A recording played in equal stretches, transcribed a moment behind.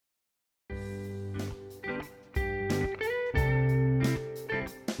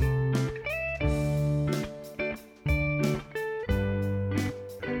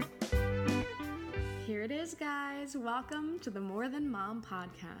guys, welcome to the More Than Mom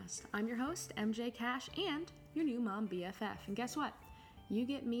podcast. I'm your host, MJ Cash, and your new mom BFF. And guess what? You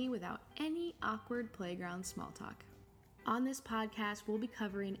get me without any awkward playground small talk. On this podcast, we'll be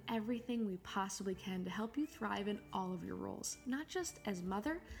covering everything we possibly can to help you thrive in all of your roles, not just as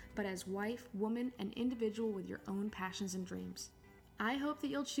mother, but as wife, woman, and individual with your own passions and dreams. I hope that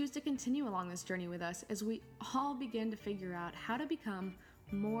you'll choose to continue along this journey with us as we all begin to figure out how to become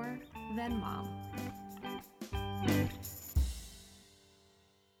more than mom.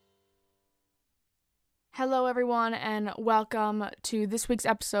 Hello, everyone, and welcome to this week's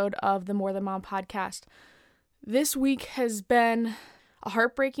episode of the More Than Mom podcast. This week has been a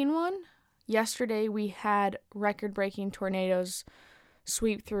heartbreaking one. Yesterday, we had record-breaking tornadoes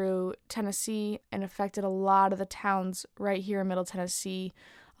sweep through Tennessee and affected a lot of the towns right here in Middle Tennessee.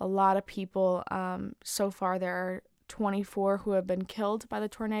 A lot of people. So far, there are 24 who have been killed by the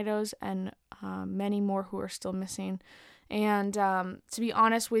tornadoes and many more who are still missing. And to be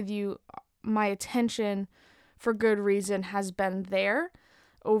honest with you, my attention, for good reason, has been there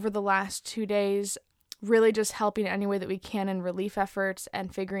over the last 2 days, really just helping any way that we can in relief efforts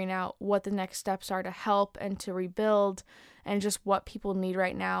and figuring out what the next steps are to help and to rebuild and just what people need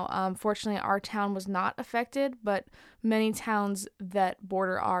right now. Fortunately, our town was not affected, but many towns that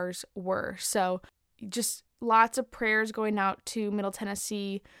border ours were. So just lots of prayers going out to Middle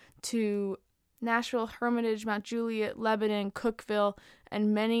Tennessee, to Nashville, Hermitage, Mount Juliet, Lebanon, Cookeville,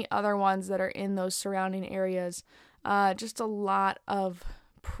 and many other ones that are in those surrounding areas. Just a lot of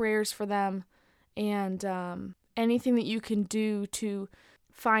prayers for them, and anything that you can do to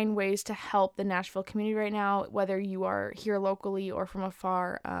find ways to help the Nashville community right now, whether you are here locally or from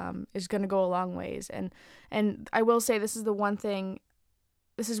afar, is going to go a long ways. And I will say this is one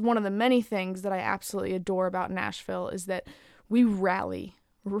of the many things that I absolutely adore about Nashville, is that we rally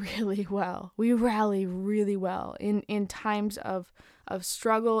really well. We rally really well in times of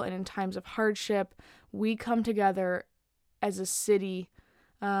struggle and in times of hardship. We come together as a city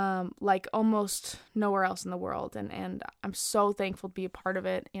like almost nowhere else in the world, and I'm so thankful to be a part of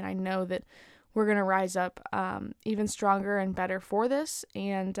it. And I know that we're gonna rise up even stronger and better for this.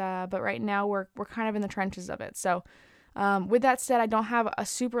 And but right now we're kind of in the trenches of it. So with that said, I don't have a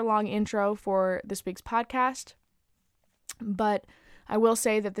super long intro for this week's podcast, but I will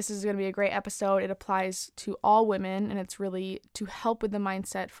say that this is going to be a great episode. It applies to all women, and it's really to help with the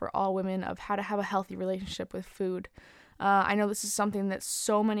mindset for all women of how to have a healthy relationship with food. I know this is something that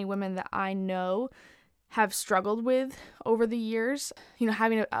so many women that I know have struggled with over the years. You know,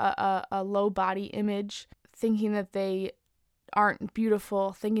 having a low body image, thinking that they aren't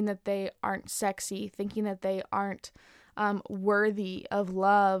beautiful, thinking that they aren't sexy, thinking that they aren't worthy of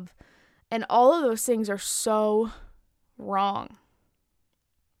love. And all of those things are so wrong.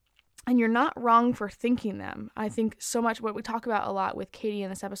 And you're not wrong for thinking them. I think so much what we talk about a lot with Katie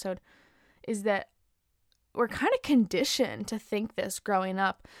in this episode is that we're kind of conditioned to think this growing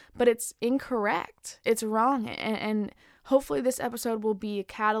up, but it's incorrect. It's wrong. And hopefully this episode will be a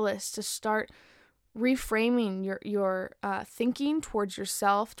catalyst to start reframing your thinking towards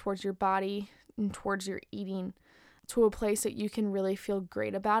yourself, towards your body, and towards your eating, to a place that you can really feel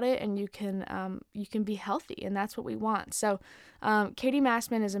great about it, and you can be healthy, and that's what we want. So Katie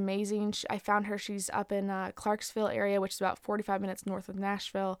Massman is amazing. I found her. She's up in Clarksville area, which is about 45 minutes north of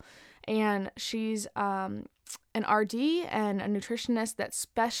Nashville, and she's an RD and a nutritionist that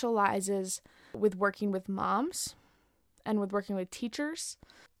specializes with working with moms and with working with teachers.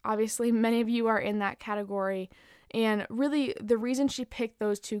 Obviously, many of you are in that category, and really the reason she picked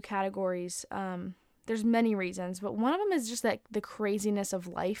those two categories, there's many reasons, but one of them is just that the craziness of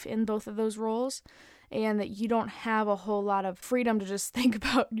life in both of those roles, and that you don't have a whole lot of freedom to just think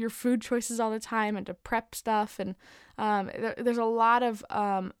about your food choices all the time and to prep stuff. And there's a lot of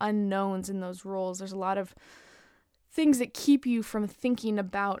unknowns in those roles. There's a lot of things that keep you from thinking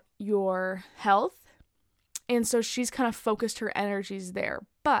about your health. And so she's kind of focused her energies there.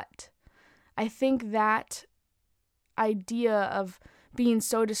 But I think that idea of being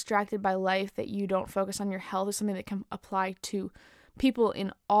so distracted by life that you don't focus on your health is something that can apply to people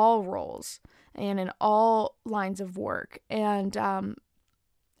in all roles and in all lines of work. And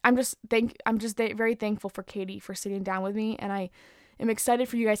I'm just very thankful for Katie for sitting down with me, and I am excited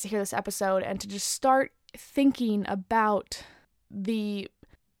for you guys to hear this episode and to just start thinking about the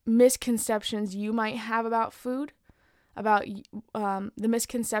misconceptions you might have about food, about the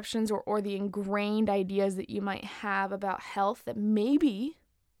misconceptions or the ingrained ideas that you might have about health that maybe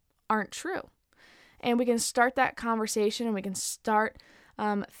aren't true. And we can start that conversation, and we can start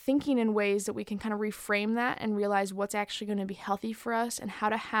thinking in ways that we can kind of reframe that and realize what's actually going to be healthy for us and how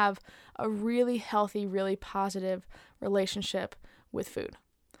to have a really healthy, really positive relationship with food.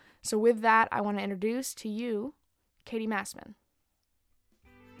 So with that, I want to introduce to you Katie Massman.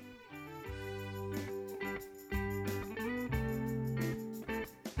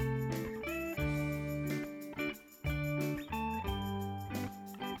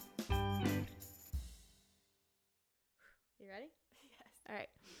 You ready? Yes.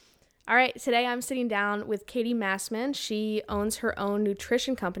 All right. Today I'm sitting down with Katie Massman. She owns her own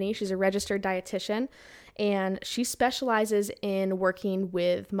nutrition company. She's a registered dietitian, and she specializes in working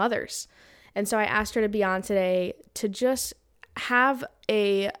with mothers. And so I asked her to be on today to just have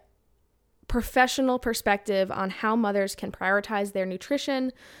a professional perspective on how mothers can prioritize their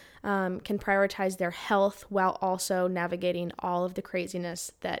nutrition, can prioritize their health while also navigating all of the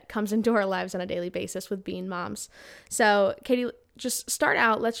craziness that comes into our lives on a daily basis with being moms. So, Katie, just start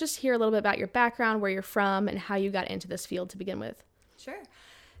out. Let's just hear a little bit about your background, where you're from, and how you got into this field to begin with. Sure.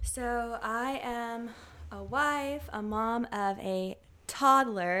 So I am a wife, a mom of a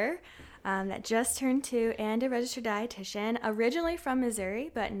toddler that just turned 2, and a registered dietitian, originally from Missouri,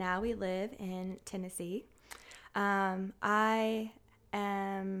 but now we live in Tennessee. I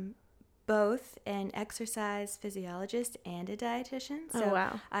am both an exercise physiologist and a dietitian. So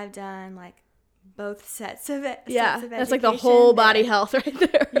wow. I've done both sets of it. Yeah, sets of that's like the whole body health right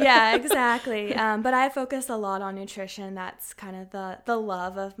there. Yeah, exactly. But I focus a lot on nutrition. That's kind of the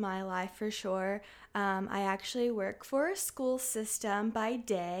love of my life for sure. I actually work for a school system by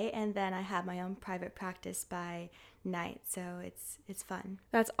day, and then I have my own private practice by night. So it's fun.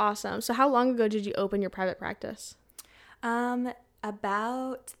 That's awesome. So how long ago did you open your private practice?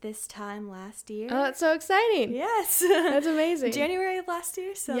 About this time last year. Oh, that's so exciting. Yes. That's amazing. January of last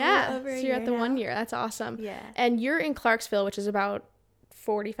year. So yeah, over a so year you're at the now. 1 year. That's awesome. Yeah. And you're in Clarksville, which is about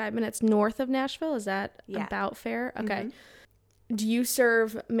 45 minutes north of Nashville. Is that about fair? Okay. Mm-hmm. Do you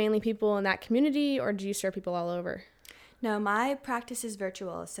serve mainly people in that community, or do you serve people all over? No, my practice is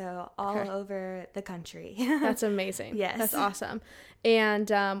virtual, so all over the country. That's amazing. Yes. That's awesome. And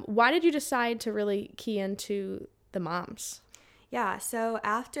why did you decide to really key into the moms? Yeah, so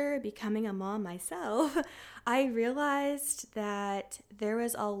after becoming a mom myself, I realized that there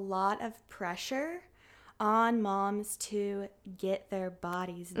was a lot of pressure on moms to get their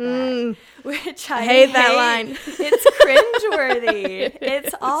bodies back, which I hate that line. It's cringeworthy.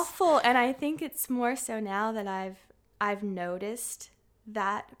 It's awful, and I think it's more so now that I've noticed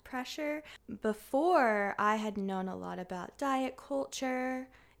that pressure. Before, I had known a lot about diet culture.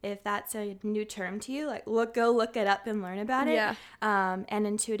 If that's a new term to you, go look it up and learn about it. Yeah. And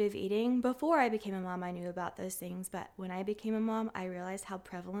intuitive eating. Before I became a mom, I knew about those things, but when I became a mom, I realized how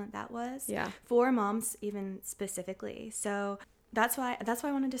prevalent that was. Yeah. For moms, even specifically. So that's why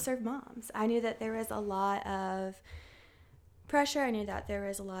I wanted to serve moms. I knew that there was a lot of pressure. I knew that there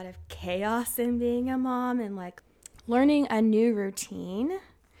was a lot of chaos in being a mom and learning a new routine.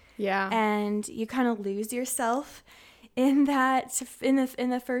 Yeah. And you kind of lose yourself in that in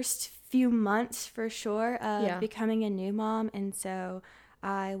the first few months for sure of becoming a new mom, and so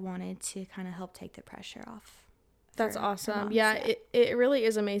I wanted to kind of help take the pressure off. That's awesome. Moms, yeah. It really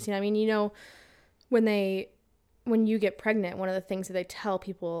is amazing. I mean, when you get pregnant, one of the things that they tell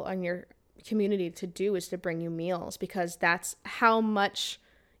people in your community to do is to bring you meals, because that's how much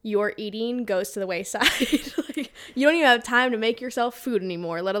your eating goes to the wayside. You don't even have time to make yourself food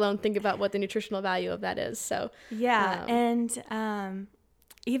anymore, let alone think about what the nutritional value of that is. So yeah, and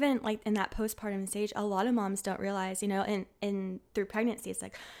even in that postpartum stage, a lot of moms don't realize, and through pregnancy, it's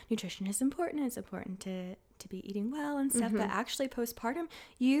nutrition is important. It's important to be eating well and stuff, but actually postpartum,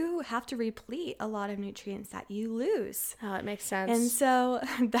 you have to replete a lot of nutrients that you lose. Oh, it makes sense. And so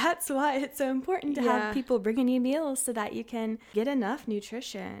that's why it's so important to have people bringing you meals so that you can get enough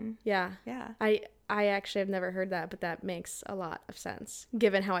nutrition. Yeah. Yeah. I actually have never heard that, but that makes a lot of sense.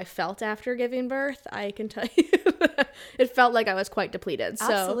 Given how I felt after giving birth, I can tell you it felt like I was quite depleted. So.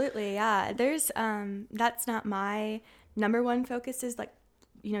 Absolutely, yeah. There's that's not my number one focus is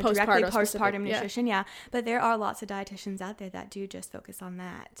directly postpartum nutrition, yeah. But there are lots of dietitians out there that do just focus on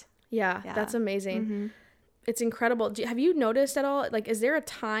that. Yeah. That's amazing. Mm-hmm. It's incredible. Have you noticed at all, is there a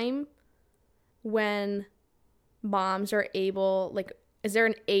time when moms are able, is there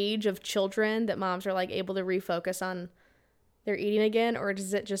an age of children that moms are able to refocus on their eating again, or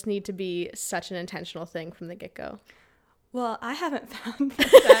does it just need to be such an intentional thing from the get-go? Well, I haven't found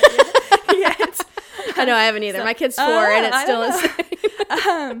that yet. I know, I haven't either. My kid's 4 and it's still insane.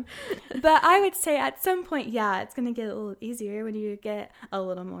 But I would say at some point, yeah, it's going to get a little easier when you get a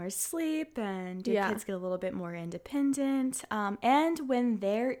little more sleep and your kids get a little bit more independent. And when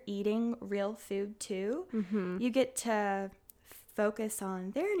they're eating real food too, you get to focus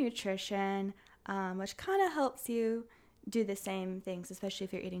on their nutrition, which kind of helps you do the same things, especially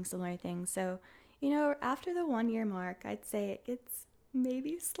if you're eating similar things. So, you know, after the 1 year mark, I'd say it gets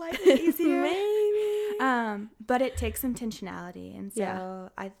maybe slightly easier. But it takes intentionality. And so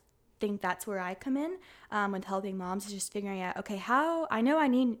I think that's where I come in with helping moms, is just figuring out, okay, how I know I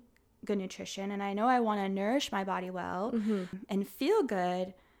need good nutrition and I know I want to nourish my body well and feel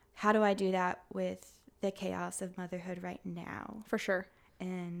good. How do I do that with the chaos of motherhood right now? For sure.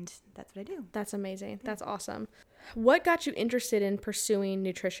 And that's what I do. That's amazing. That's awesome. What got you interested in pursuing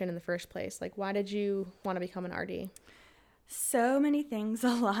nutrition in the first place? Like, why did you want to become an RD? So many things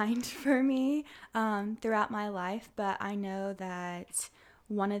aligned for me throughout my life, but I know that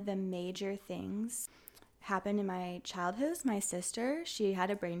one of the major things happened in my childhood. My sister, she had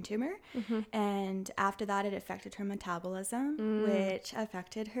a brain tumor, and after that it affected her metabolism, which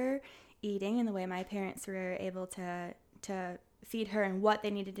affected her eating and the way my parents were able to feed her and what they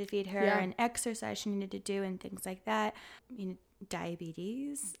needed to feed her and exercise she needed to do and things like that. You know,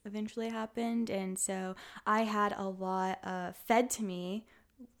 diabetes eventually happened, and so I had a lot fed to me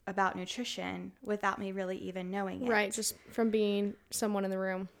about nutrition without me really even knowing it. Right, just from being someone in the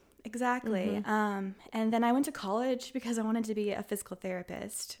room. Exactly. And then I went to college because I wanted to be a physical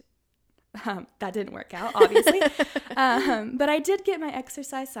therapist. That didn't work out, obviously. But I did get my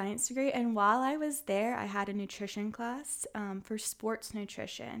exercise science degree. And while I was there, I had a nutrition class for sports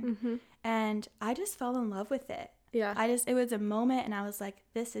nutrition. And I just fell in love with it. Yeah. It was a moment and I was like,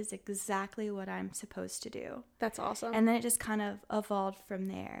 this is exactly what I'm supposed to do. That's awesome. And then it just kind of evolved from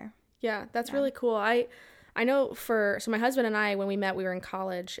there. Yeah, that's really cool. I know so my husband and I, when we met, we were in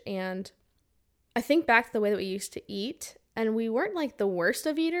college, and I think back to the way that we used to eat, and we weren't like the worst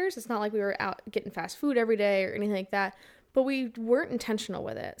of eaters. It's not like we were out getting fast food every day or anything like that, but we weren't intentional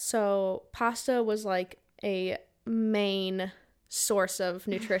with it. So pasta was like a main source of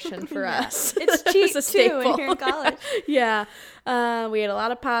nutrition for us. It's cheap too when you're in college. Yeah. We ate a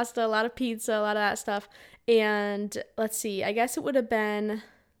lot of pasta, a lot of pizza, a lot of that stuff. And let's see, I guess it would have been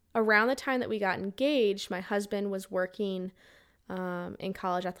around the time that we got engaged. My husband was working in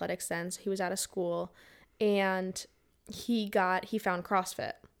college athletics then, so he was out of school, and he found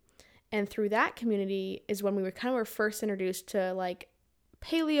CrossFit. And through that community is when we were first introduced to like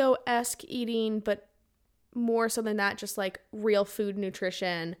paleo-esque eating, but more so than that, just like real food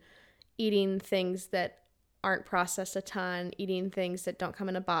nutrition, eating things that aren't processed a ton, eating things that don't come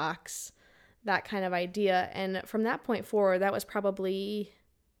in a box, that kind of idea. And from that point forward, that was probably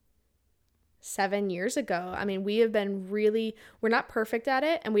 7 years ago. I mean, we have been we're not perfect at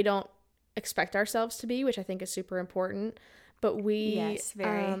it, and we don't expect ourselves to be, which I think is super important. But we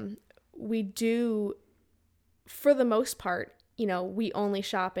do, for the most part, you know, we only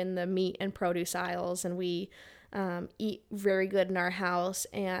shop in the meat and produce aisles, and we eat very good in our house,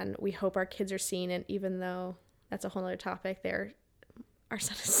 and we hope our kids are seeing it, even though that's a whole other topic there. Our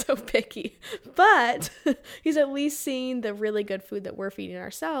son is so picky, but he's at least seeing the really good food that we're feeding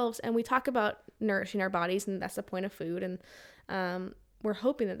ourselves. And we talk about nourishing our bodies, and that's the point of food. And we're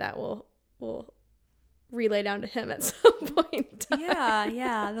hoping that will relay down to him at some point.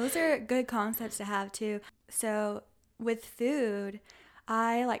 Yeah. Those are good concepts to have too. So with food,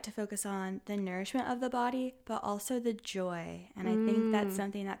 I like to focus on the nourishment of the body, but also the joy. And I think that's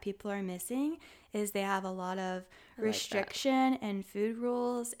something that people are missing, is they have a lot of restriction and food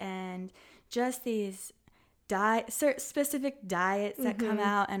rules and just these specific diets that come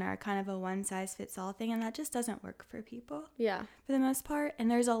out and are kind of a one-size-fits-all thing, and that just doesn't work for people. Yeah. For the most part. And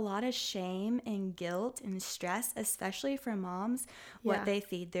there's a lot of shame and guilt and stress, especially for moms, what they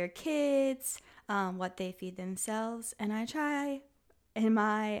feed their kids, what they feed themselves. And I try in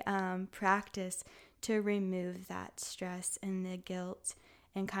my practice to remove that stress and the guilt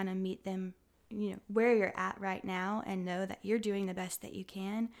and kind of meet them, you know, where you're at right now, and know that you're doing the best that you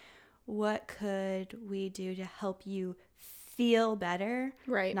can. What could we do to help you feel better?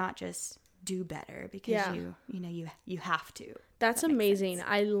 Right. Not just do better because you have to. That's amazing. Sense.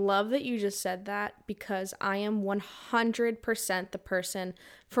 I love that you just said that, because I am 100% the person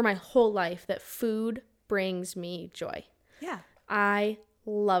for my whole life that food brings me joy. Yeah. I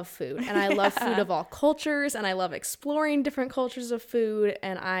love food, and I love food of all cultures, and I love exploring different cultures of food,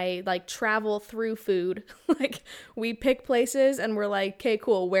 and I like travel through food. Like, we pick places and we're like, okay,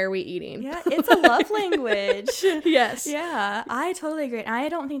 cool, where are we eating? Yeah, it's a love language. Yes. Yeah, I totally agree. I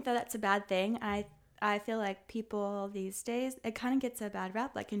don't think that that's a bad thing. I feel like people these days, it kind of gets a bad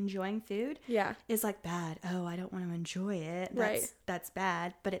rap, like enjoying food is like bad. Oh, I don't want to enjoy it. That's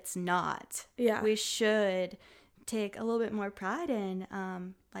bad, but it's not. Yeah. We should take a little bit more pride in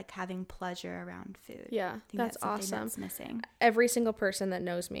like having pleasure around food. Yeah, that's awesome. That's missing. Every single person that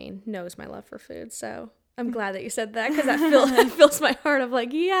knows me knows my love for food, so I'm glad that you said that, because that fills my heart of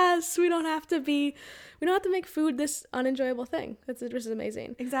like, yes, we don't have to make food this unenjoyable thing. That's just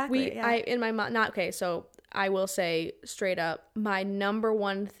amazing. Exactly. So I will say straight up, my number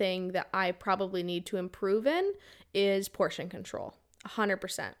one thing that I probably need to improve in is portion control.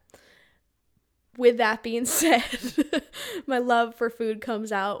 100%. With that being said, my love for food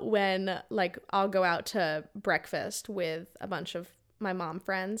comes out when, like, I'll go out to breakfast with a bunch of my mom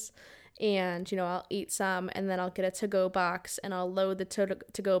friends, and, you know, I'll eat some, and then I'll get a to-go box, and I'll load the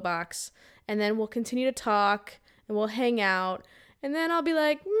to-go box, and then we'll continue to talk, and we'll hang out, and then I'll be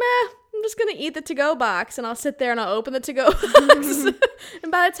like, meh, I'm just gonna eat the to-go box, and I'll sit there and I'll open the to-go box.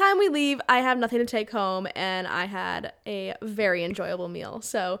 And by the time we leave, I have nothing to take home, and I had a very enjoyable meal.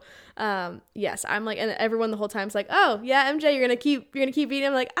 So, yes, I'm like, and everyone the whole time's like, oh yeah, MJ, you're gonna keep eating.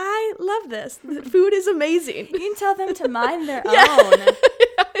 I'm like, I love this. Food is amazing. You can tell them to mind their own.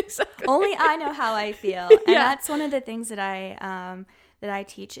 Yeah, exactly. Only I know how I feel, and that's one of the things that I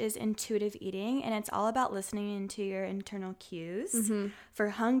teach is intuitive eating, and it's all about listening into your internal cues for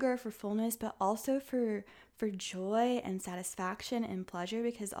hunger, for fullness, but also for joy and satisfaction and pleasure,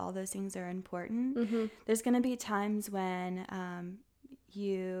 because all those things are important. There's going to be times when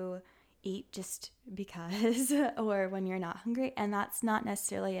you eat just because or when you're not hungry, and that's not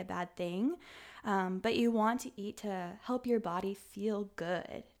necessarily a bad thing. But you want to eat to help your body feel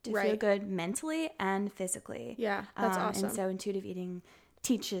good, feel good mentally and physically. Yeah, that's awesome. And so intuitive eating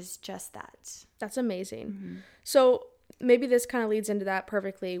teaches just that. That's amazing. So maybe this kind of leads into that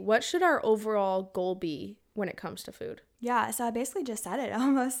perfectly. What should our overall goal be when it comes to food? Yeah, so I basically just said it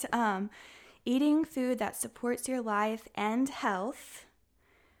almost. Eating food that supports your life and health,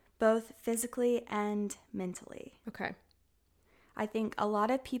 both physically and mentally. Okay. I think a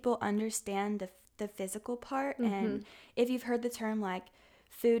lot of people understand the physical part, and if you've heard the term like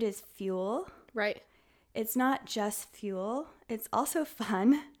food is fuel, right? It's not just fuel; it's also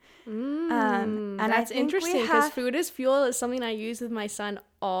fun. And that's interesting, because food is fuel is something I use with my son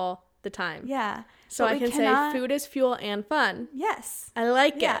all the time. Yeah, so I can say food is fuel and fun. Yes, I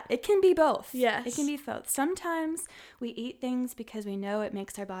like it. Yeah, it can be both. Yes, it can be both. Sometimes we eat things because we know it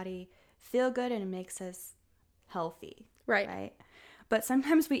makes our body feel good and it makes us healthy. Right. But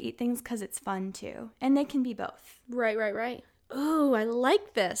sometimes we eat things because it's fun too. And they can be both. Right. Ooh, I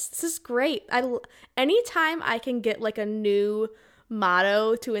like this. This is great. Anytime I can get like a new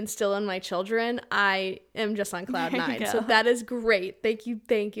motto to instill in my children, I am just on cloud nine. So that is great. Thank you.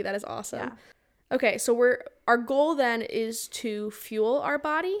 That is awesome. Yeah. Okay, so our goal then is to fuel our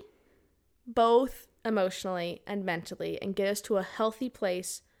body, both emotionally and mentally, and get us to a healthy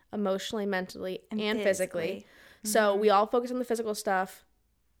place emotionally, mentally, and physically. So we all focus on the physical stuff.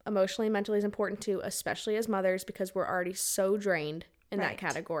 Emotionally and mentally is important too, especially as mothers, because we're already so drained in that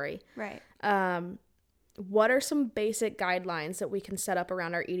category. Right. What are some basic guidelines that we can set up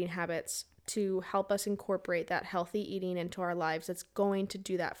around our eating habits to help us incorporate that healthy eating into our lives that's going to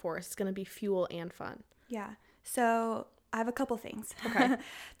do that for us? It's going to be fuel and fun. Yeah. So I have a couple things. Okay.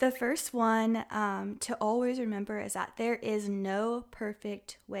 The first one to always remember is that there is no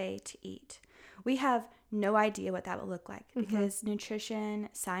perfect way to eat. We have no idea what that would look like, because nutrition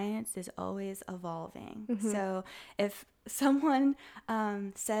science is always evolving. So if someone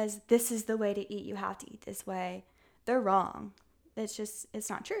says this is the way to eat, you have to eat this way, they're wrong. It's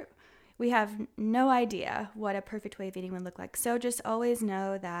not true. We have no idea what a perfect way of eating would look like. So just always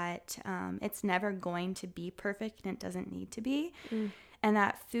know that it's never going to be perfect, and it doesn't need to be. And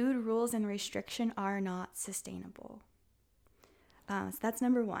that food rules and restriction are not sustainable. So that's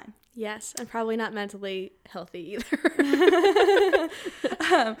number one. Yes, and probably not mentally healthy either.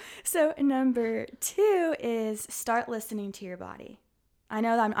 So number two is start listening to your body. I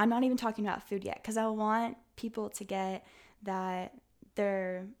know that I'm not even talking about food yet, because I want people to get that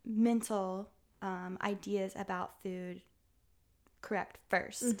their mental ideas about food correct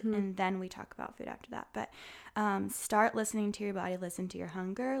first, and then we talk about food after that. But start listening to your body, listen to your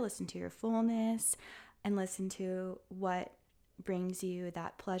hunger, listen to your fullness, and listen to what brings you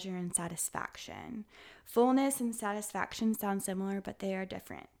that pleasure and satisfaction. Fullness and satisfaction sound similar, but they are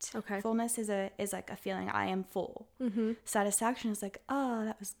different. Okay. Fullness is like a feeling, I am full. Satisfaction is like, oh,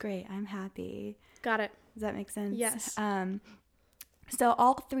 that was great, I'm happy. Got it. Does that make sense? Yes. So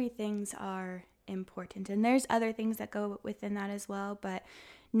all three things are important, and there's other things that go within that as well, but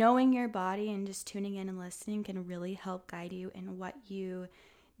knowing your body and just tuning in and listening can really help guide you in what you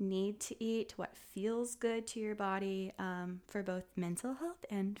need to eat, what feels good to your body, for both mental health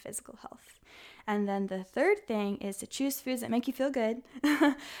and physical health. And then the third thing is to choose foods that make you feel good,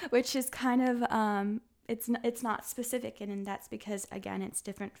 which is kind of, it's not specific, and that's because, again, it's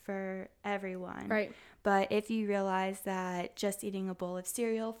different for everyone. Right. But if you realize that just eating a bowl of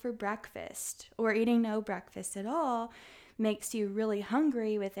cereal for breakfast or eating no breakfast at all makes you really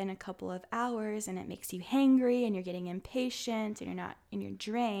hungry within a couple of hours, and it makes you hangry and you're getting impatient and you're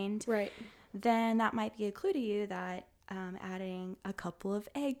drained, Right. then that might be a clue to you that adding a couple of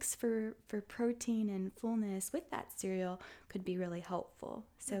eggs for protein and fullness with that cereal could be really helpful.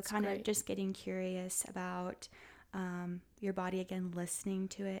 So That's kind great. of just getting curious about your body, again, listening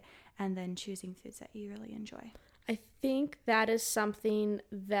to it, and then choosing foods that you really enjoy. I think that is something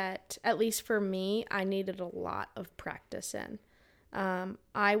that, at least for me, I needed a lot of practice in.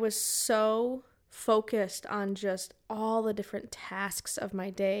 I was so focused on just all the different tasks of my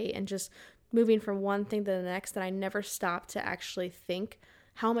day and just moving from one thing to the next that I never stopped to actually think,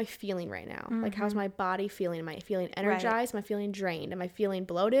 how am I feeling right now? Like, how's my body feeling? Am I feeling energized? Am I feeling drained? Am I feeling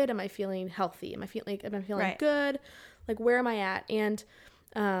bloated? Am I feeling healthy? Am I feeling good? Like, where am I at? And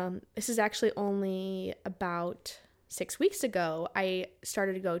this is actually only about 6 weeks ago, I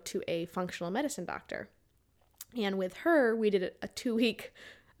started to go to a functional medicine doctor. And with her, we did a 2-week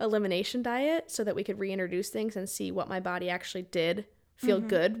elimination diet so that we could reintroduce things and see what my body actually did feel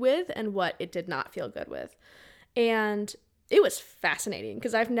good with and what it did not feel good with. And it was fascinating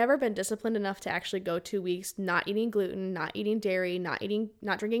because I've never been disciplined enough to actually go 2 weeks not eating gluten, not eating dairy, not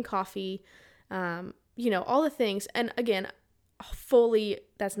drinking coffee, all the things. And again, fully,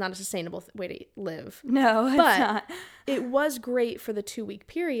 that's not a sustainable way to live. No, it's not. It was great for the 2-week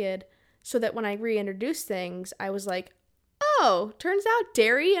period so that when I reintroduced things, I was like, oh, turns out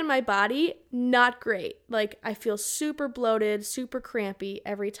dairy in my body, not great. Like, I feel super bloated, super crampy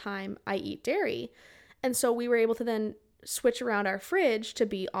every time I eat dairy. And so we were able to then switch around our fridge to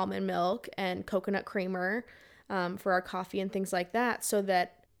be almond milk and coconut creamer for our coffee and things like that, so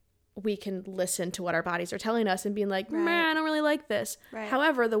that we can listen to what our bodies are telling us and being like, man, I don't really like this. Right.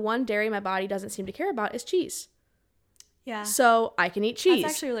 However, the one dairy my body doesn't seem to care about is cheese. Yeah. So I can eat cheese.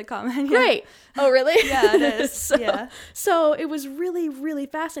 That's actually really common. Yeah. Right. Oh, really? Yeah, it is. So it was really, really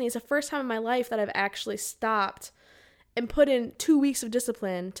fascinating. It's the first time in my life that I've actually stopped and put in 2 weeks of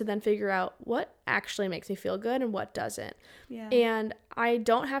discipline to then figure out what actually makes me feel good and what doesn't. Yeah. And I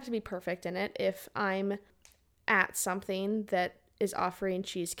don't have to be perfect in it. If I'm at something that is offering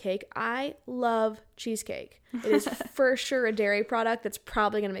cheesecake, I love cheesecake. It is for sure a dairy product that's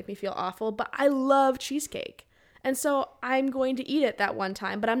probably going to make me feel awful, but I love cheesecake. And so I'm going to eat it that one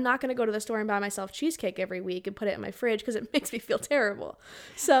time, but I'm not going to go to the store and buy myself cheesecake every week and put it in my fridge because it makes me feel terrible.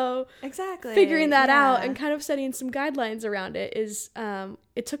 So exactly, figuring that out and kind of setting some guidelines around it is,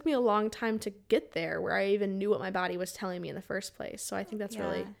 it took me a long time to get there where I even knew what my body was telling me in the first place. So I think that's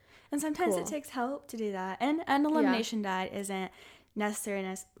really And sometimes cool. It takes help to do that. And an elimination diet isn't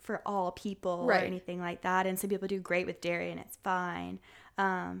necessary for all people or anything like that. And some people do great with dairy and it's fine.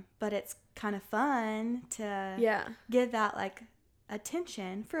 But it's kind of fun to give that like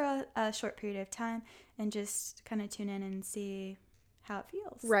attention for a short period of time and just kind of tune in and see how it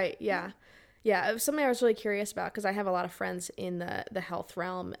feels. Right. Yeah. Yeah. It was something I was really curious about because I have a lot of friends in the health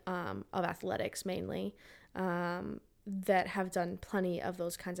realm of athletics mainly that have done plenty of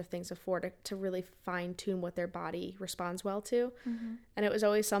those kinds of things before to really fine tune what their body responds well to. Mm-hmm. And it was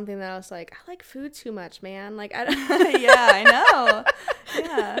always something that I was like, I like food too much, man. Like, I don't. Yeah, I know.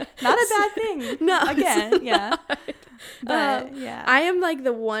 Yeah. Not a bad thing. No. Again, yeah. But, yeah. I am like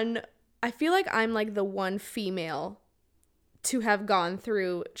I feel like I'm like the one female to have gone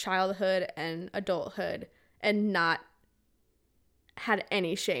through childhood and adulthood and not had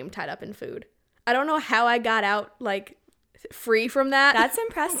any shame tied up in food. I don't know how I got out like free from that. That's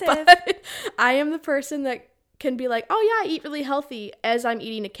impressive. But I am the person that can be like, oh yeah, I eat really healthy as I'm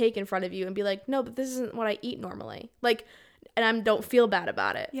eating a cake in front of you and be like, no, but this isn't what I eat normally. Like, and I don't feel bad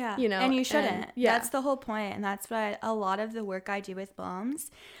about it. Yeah. You know, and you shouldn't. That's the whole point. And that's what a lot of the work I do with moms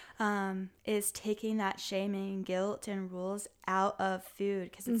is taking that shame and guilt and rules out of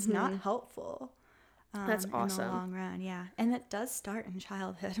food because it's not helpful. That's awesome. In the long run, yeah. And it does start in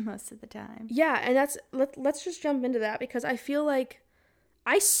childhood most of the time. Yeah, and let's just jump into that because I feel like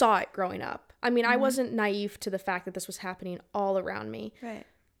I saw it growing up. I mean, I wasn't naive to the fact that this was happening all around me. Right.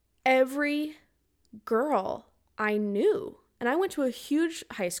 Every girl I knew, and I went to a huge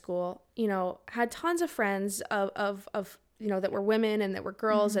high school, had tons of friends of that were women and that were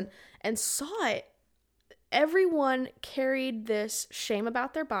girls and saw it everyone carried this shame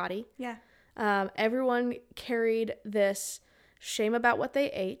about their body. Yeah. Everyone carried this shame about what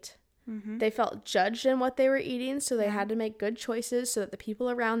they ate. Mm-hmm. They felt judged in what they were eating, so they had to make good choices so that the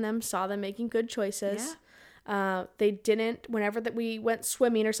people around them saw them making good choices. Yeah. They didn't, whenever that we went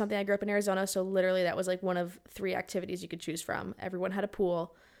swimming or something, I grew up in Arizona, so literally that was like one of 3 activities you could choose from. Everyone had a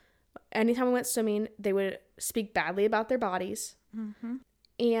pool. Anytime we went swimming, they would speak badly about their bodies. Mm-hmm.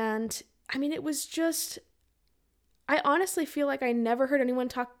 And, I mean, it was just, I honestly feel like I never heard anyone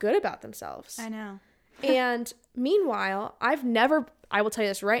talk good about themselves. I know. And meanwhile, I will tell you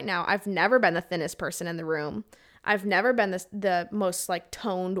this right now, I've never been the thinnest person in the room. I've never been the most like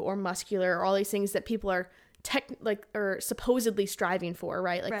toned or muscular or all these things that people are or supposedly striving for,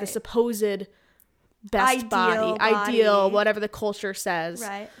 right? Like the supposed best body, ideal, whatever the culture says.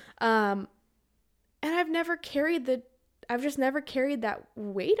 Right. And I've just never carried that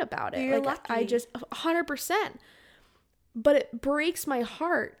weight about it. You're like lucky. I just 100%. But it breaks my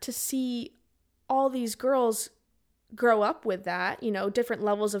heart to see all these girls grow up with that, you know, different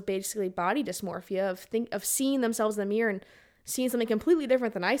levels of basically body dysmorphia, of seeing themselves in the mirror and seeing something completely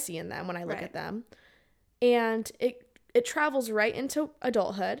different than I see in them when I look at them. And it travels right into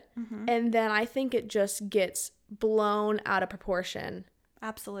adulthood. Mm-hmm. And then I think it just gets blown out of proportion.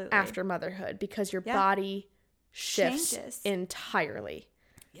 Absolutely. After motherhood, because your body shifts entirely.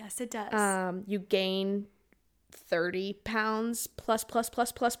 Yes, it does. You gain 30 pounds plus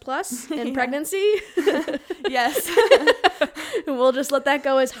in pregnancy. Yes. We'll just let that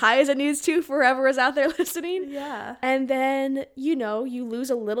go as high as it needs to for whoever is out there listening. Yeah. And then, you know, you lose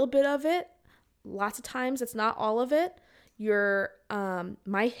a little bit of it. Lots of times it's not all of it.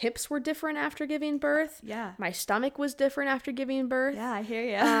 My hips were different after giving birth. Yeah. My stomach was different after giving birth. Yeah, I hear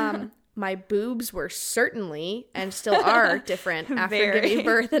you. My boobs were certainly and still are different after giving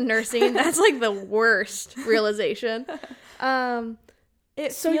birth and nursing. That's like the worst realization. So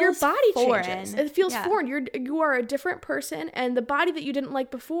your body changes. It feels foreign. You are a different person, and the body that you didn't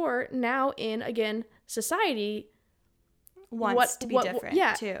like before now in, again, society wants to be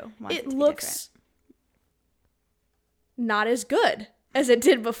different too. It looks not as good as it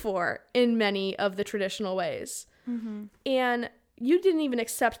did before in many of the traditional ways. Mm-hmm. And you didn't even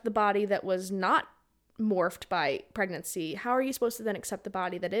accept the body that was not morphed by pregnancy. How are you supposed to then accept the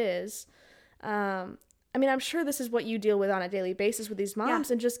body that is? I mean, I'm sure this is what you deal with on a daily basis with these moms,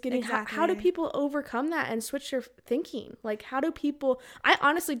 and just getting, how do people overcome that and switch their thinking? Like, how do people, I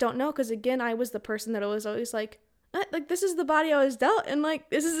honestly don't know. 'Cause again, I was the person that was always like, this is the body I was dealt, and like,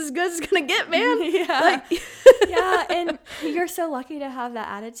 this is as good as it's gonna get, man. Yeah. Yeah. And you're so lucky to have that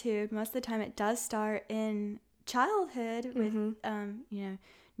attitude. Most of the time it does start in childhood with,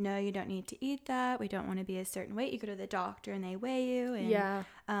 no, you don't need to eat that. We don't want to be a certain weight. You go to the doctor and they weigh you, and,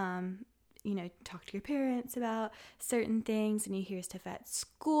 talk to your parents about certain things, and you hear stuff at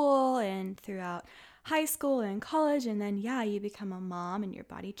school and throughout high school and college. And then, you become a mom and your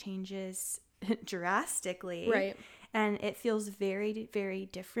body changes drastically. Right. And it feels very, very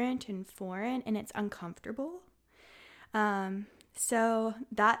different and foreign, and it's uncomfortable. So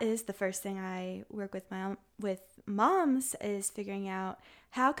that is the first thing I work with moms is figuring out,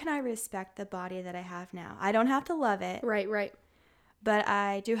 how can I respect the body that I have now? I don't have to love it. Right. But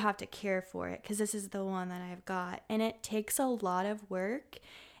I do have to care for it, because this is the one that I've got. And it takes a lot of work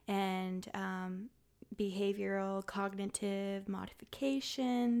and behavioral, cognitive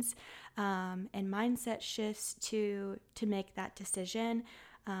modifications, and mindset shifts to make that decision.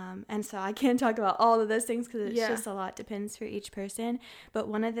 And so I can't talk about all of those things because it's just a lot, depends for each person. But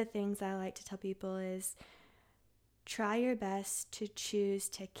one of the things I like to tell people is try your best to choose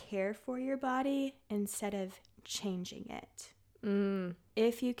to care for your body instead of changing it.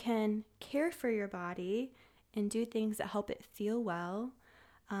 If you can care for your body and do things that help it feel well,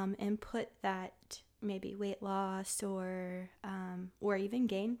 and put that maybe weight loss or even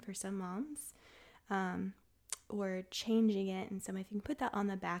gain for some moms, or changing it in some way, if you can put that on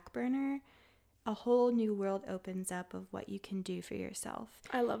the back burner, a whole new world opens up of what you can do for yourself.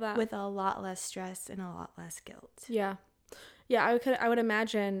 I love that. With a lot less stress and a lot less guilt. Yeah. Yeah, I would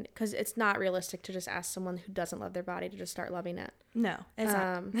imagine, because it's not realistic to just ask someone who doesn't love their body to just start loving it. No, it's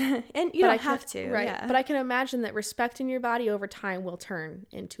not. And you don't have to. Right. Yeah. But I can imagine that respecting your body over time will turn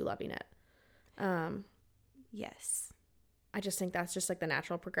into loving it. Yes. I just think that's just like the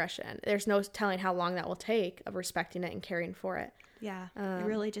natural progression. There's no telling how long that will take of respecting it and caring for it. Yeah. It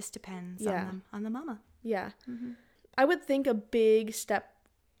really just depends on the mama. Yeah. Mm-hmm. I would think a big step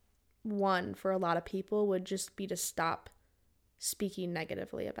one for a lot of people would just be to stop speaking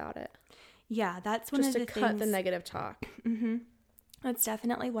negatively about it. Yeah, that's one of the things. Just to cut the negative talk. Mm-hmm. That's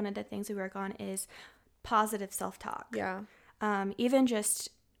definitely one of the things we work on, is positive self-talk. Yeah. Even just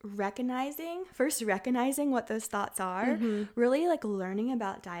recognizing what those thoughts are, really like learning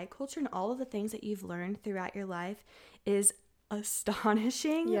about diet culture and all of the things that you've learned throughout your life is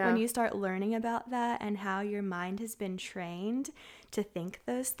astonishing when you start learning about that and how your mind has been trained to think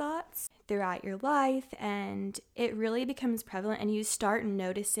those thoughts throughout your life, and it really becomes prevalent, and you start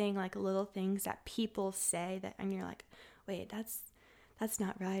noticing like little things that people say that, and you're like, wait, that's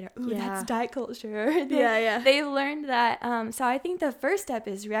not right, or ooh, that's diet culture. They've learned that. So I think the first step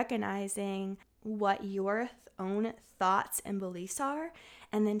is recognizing what your own thoughts and beliefs are,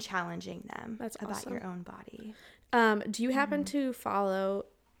 and then challenging them about your own body. Do you happen to follow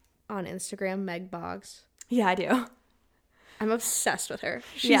on Instagram Meg Boggs? Yeah, I do. I'm obsessed with her.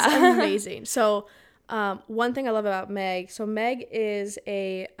 She's amazing. So one thing I love about Meg, so Meg is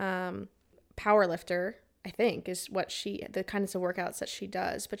a power lifter, I think, is what the kinds of workouts that she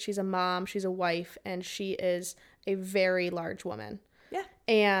does. But she's a mom, she's a wife, and she is a very large woman. Yeah.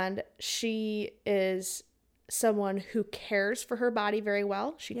 And she is someone who cares for her body very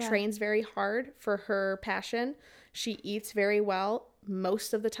well. She trains very hard for her passion. She eats very well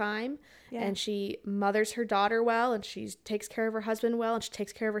most of the time. Yeah. And she mothers her daughter well, and she takes care of her husband well, and she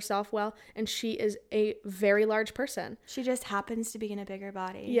takes care of herself well. And she is a very large person. She just happens to be in a bigger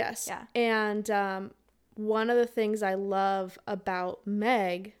body. Yes. Yeah. And one of the things I love about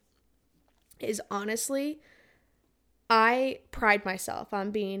Meg is, honestly, I pride myself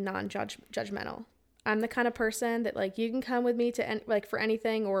on being non-judgmental. I'm the kind of person that, like, you can come with me to like for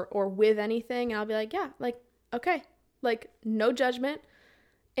anything or with anything, and I'll be like, yeah, like, okay, like, no judgment.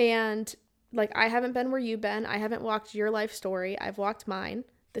 And like, I haven't been where you've been. I haven't walked your life story. I've walked mine.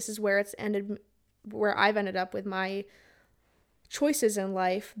 This is where it's ended, where I've ended up with my choices in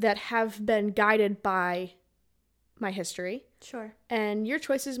life that have been guided by my history. Sure. And your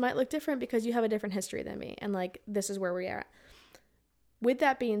choices might look different because you have a different history than me. And like, this is where we are at. With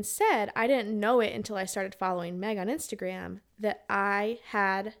that being said, I didn't know it until I started following Meg on Instagram that I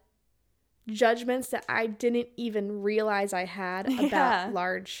had judgments that I didn't even realize I had about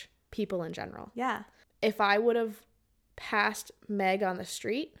large people in general. Yeah. If I would have passed Meg on the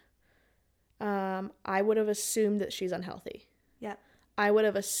street, I would have assumed that she's unhealthy. Yeah. I would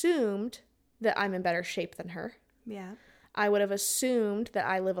have assumed that I'm in better shape than her. Yeah. I would have assumed that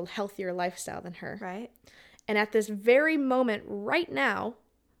I live a healthier lifestyle than her. Right. And at this very moment right now,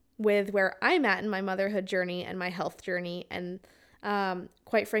 with where I'm at in my motherhood journey and my health journey, and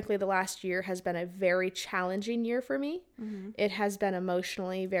quite frankly, the last year has been a very challenging year for me. Mm-hmm. It has been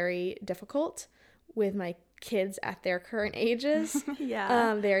emotionally very difficult with my kids at their current ages.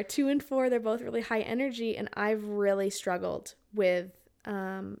 Yeah. They are 2 and 4. They're both really high energy, and I've really struggled with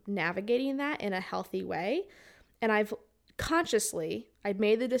navigating that in a healthy way. And I've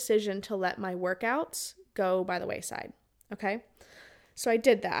made the decision to let my workouts go by the wayside. Okay. So I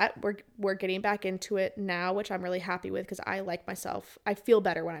did that. We're getting back into it now, which I'm really happy with because I like myself. I feel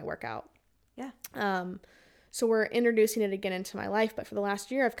better when I work out. Yeah. So we're introducing it again into my life, but for the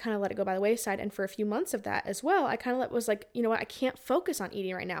last year, I've kind of let it go by the wayside. And for a few months of that as well, I kind of was like, you know what? I can't focus on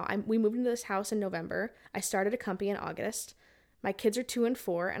eating right now. We moved into this house in November. I started a company in August. My kids are 2 and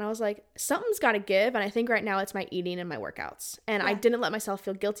 4. And I was like, something's got to give. And I think right now it's my eating and my workouts. And I didn't let myself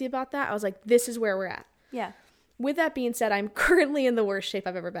feel guilty about that. I was like, this is where we're at. Yeah. With that being said, I'm currently in the worst shape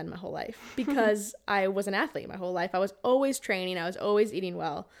I've ever been my whole life because I was an athlete my whole life. I was always training. I was always eating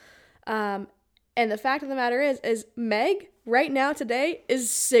well. And the fact of the matter is Meg right now today is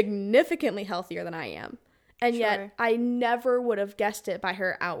significantly healthier than I am. And yet I never would have guessed it by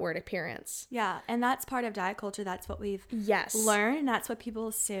her outward appearance. Yeah. And that's part of diet culture. That's what we've learned. That's what people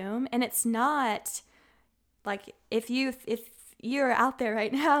assume. And it's not like if you're out there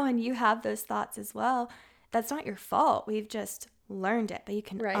right now and you have those thoughts as well, that's not your fault. We've just learned it, but you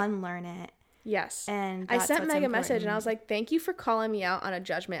can unlearn it. Yes. And I sent Meg a message and I was like, thank you for calling me out on a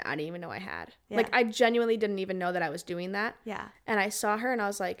judgment I didn't even know I had. Yeah. Like, I genuinely didn't even know that I was doing that. Yeah. And I saw her and I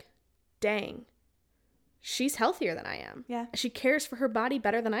was like, dang, she's healthier than I am. Yeah. She cares for her body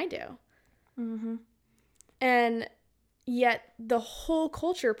better than I do. Mm-hmm. And yet the whole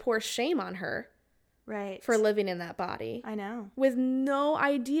culture pours shame on her. Right. For living in that body. I know. With no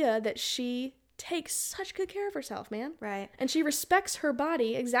idea that she takes such good care of herself, man. Right. And she respects her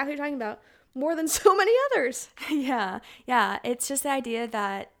body, exactly what you're talking about, more than so many others. Yeah. Yeah. It's just the idea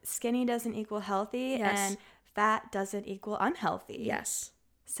that skinny doesn't equal healthy and fat doesn't equal unhealthy. Yes.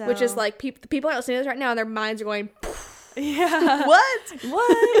 So, which is like, the people are listening to this right now and their minds are going, yeah. What?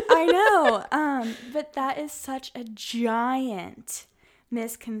 I know. But that is such a giant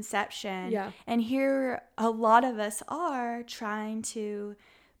misconception. Yeah. And here a lot of us are trying to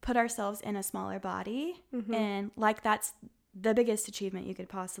put ourselves in a smaller body, and like that's the biggest achievement you could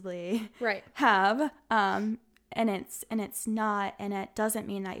possibly have. And it's not, and it doesn't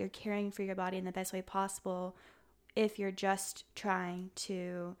mean that you're caring for your body in the best way possible if you're just trying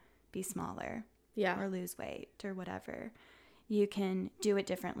to be smaller or lose weight or whatever. You can do it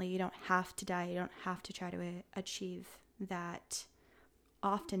differently. You don't have to diet. You don't have to try to achieve that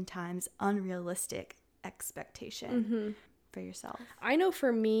oftentimes unrealistic expectation for yourself. I know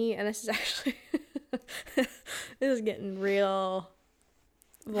for me, and this is actually this is getting real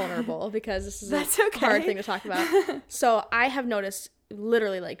vulnerable because this is a hard thing to talk about. So I have noticed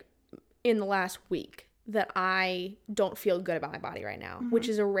literally like in the last week that I don't feel good about my body right now, which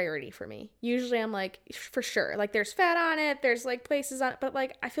is a rarity for me. Usually I'm like, for sure, like there's fat on it, there's like places on it, but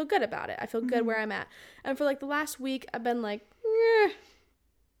like I feel good about it. I feel good where I'm at. And for like the last week, I've been like,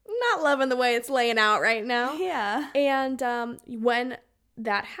 not loving the way it's laying out right now. Yeah. And when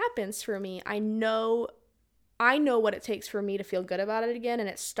that happens for me, I know what it takes for me to feel good about it again. And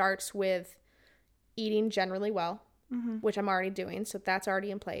it starts with eating generally well, which I'm already doing. So that's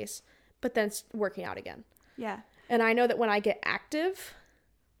already in place. But then it's working out again. Yeah. And I know that when I get active,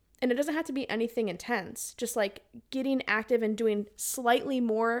 and it doesn't have to be anything intense, just like getting active and doing slightly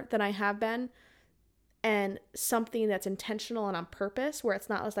more than I have been, and something that's intentional and on purpose, where it's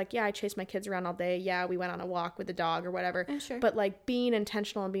not just like, yeah, I chased my kids around all day. Yeah, we went on a walk with the dog or whatever. Sure. But like being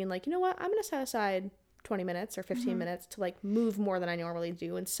intentional and being like, you know what, I'm going to set aside 20 minutes or 15 minutes to like move more than I normally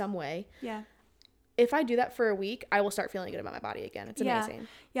do in some way. Yeah. If I do that for a week, I will start feeling good about my body again. It's amazing.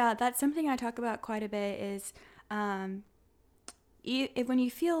 Yeah, that's something I talk about quite a bit is when you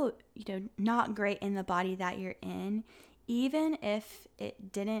feel, not great in the body that you're in, even if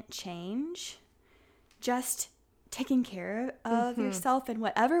it didn't change, just taking care of yourself in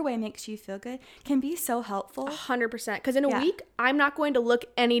whatever way makes you feel good can be so helpful. 100%. Because in a week, I'm not going to look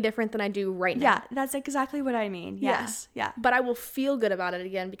any different than I do right now. Yeah, that's exactly what I mean. Yeah. Yes. Yeah. But I will feel good about it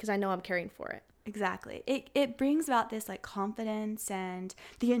again because I know I'm caring for it. Exactly. It brings about this like confidence and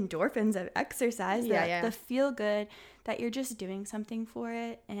the endorphins of exercise, the feel good that you're just doing something for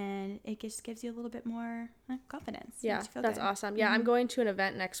it, and it just gives you a little bit more confidence. Yeah, that's awesome. Yeah, I'm going to an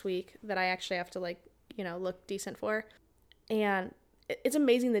event next week that I actually have to like, look decent for, and it's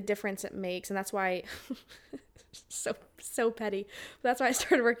amazing the difference it makes, and that's why so petty. But that's why I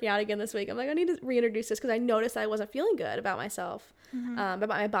started working out again this week. I'm like, I need to reintroduce this because I noticed I wasn't feeling good about myself, about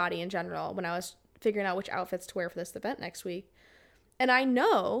my body in general when I was figuring out which outfits to wear for this event next week. And I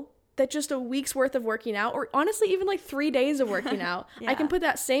know that just a week's worth of working out, or honestly even like 3 days of working out, I can put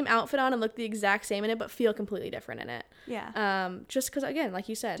that same outfit on and look the exact same in it, but feel completely different in it. Yeah. Just because, again, like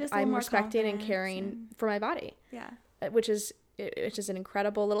you said, I'm respecting and caring for my body. Yeah. Which is an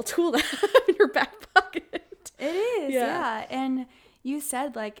incredible little tool to have in your back pocket. It is, yeah. And you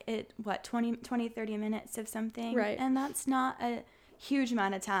said like 20, 30 minutes of something. Right. And that's not a huge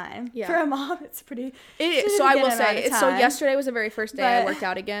amount of time. Yeah. For a mom, it's pretty. It is. So I will say, so yesterday was the very first day I worked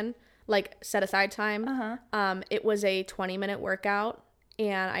out again, like set aside time. It was a 20-minute workout,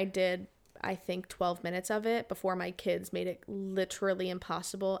 and I did, I think, 12 minutes of it before my kids made it literally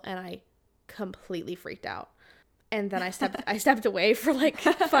impossible, and I completely freaked out. And then I stepped away for like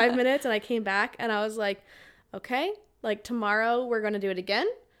 5 minutes, and I came back, and I was like, okay, like tomorrow we're going to do it again,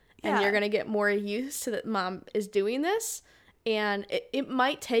 and you're going to get more used to that mom is doing this. And it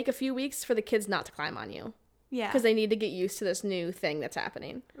might take a few weeks for the kids not to climb on you. Yeah. Because they need to get used to this new thing that's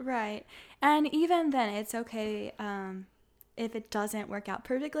happening. Right. And even then, it's okay if it doesn't work out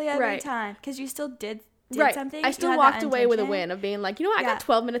perfectly every time. Because you still did something. I still walked away with a win of being like, I got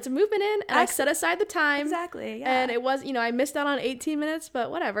 12 minutes of movement in, and I set aside the time. Exactly, yeah. And it was, I missed out on 18 minutes,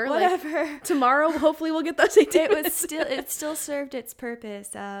 but whatever. Like, tomorrow, hopefully we'll get those 18 minutes. It still served its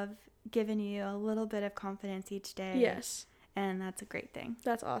purpose of giving you a little bit of confidence each day. Yes. And that's a great thing.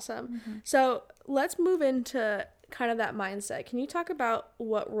 That's awesome. So let's move into kind of that mindset. Can you talk about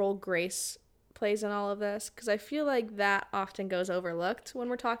what role grace plays in all of this? Because I feel like that often goes overlooked when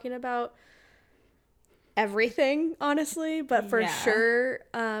we're talking about everything, honestly. But for sure,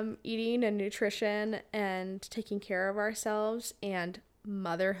 eating and nutrition and taking care of ourselves and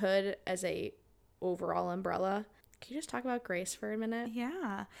motherhood as a overall umbrella. Can you just talk about grace for a minute?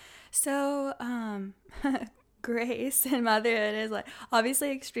 Yeah. So, grace and motherhood is like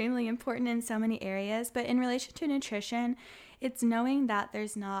obviously extremely important in so many areas, but in relation to nutrition, it's knowing that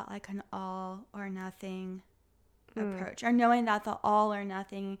there's not like an all or nothing approach, or knowing that the all or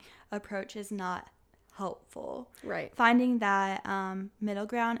nothing approach is not helpful. Right. Finding that middle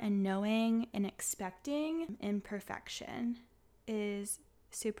ground and knowing and expecting imperfection is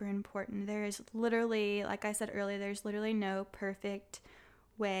super important. There is literally, like I said earlier, there's literally no perfect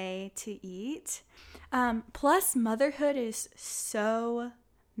way to eat. Plus, motherhood is so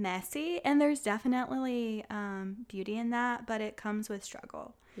messy, and there's definitely beauty in that, but it comes with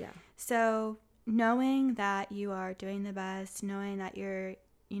struggle. Yeah. So knowing that you are doing the best, knowing that you're,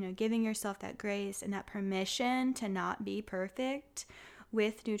 giving yourself that grace and that permission to not be perfect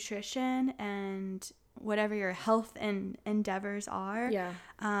with nutrition and whatever your health and endeavors are,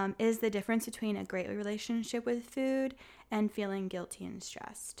 is the difference between a great relationship with food and feeling guilty and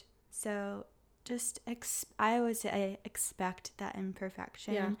stressed. So just I always say expect that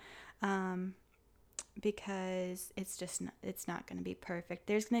imperfection, because it's not going to be perfect.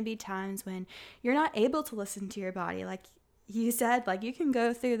 There's going to be times when you're not able to listen to your body. Like you said, like you can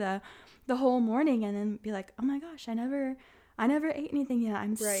go through the whole morning and then be like, oh my gosh, I never ate anything yet.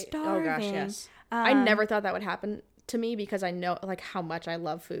 I'm starving. Oh gosh, yes. I never thought that would happen to me because I know like how much I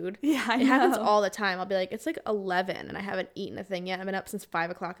love food. Yeah, I know. It happens all the time. I'll be like, it's like 11 and I haven't eaten a thing yet. I've been up since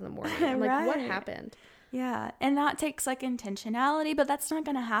 5 o'clock in the morning. I'm like, what happened? Yeah, and that takes like intentionality, but that's not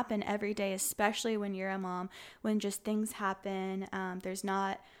going to happen every day, especially when you're a mom, when just things happen. There's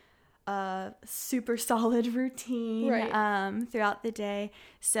not a super solid routine throughout the day.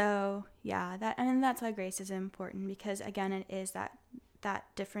 So yeah, that's why grace is important, because again, it is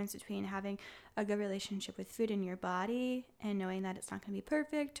that difference between having a good relationship with food in your body and knowing that it's not going to be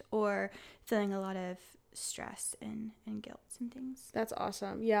perfect, or feeling a lot of stress and guilt and things. That's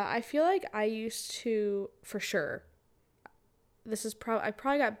awesome. Yeah, I feel like I used to, for sure, I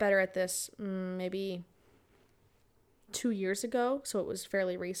probably got better at this maybe 2 years ago, so it was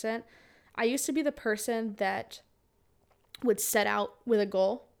fairly recent. I used to be the person that would set out with a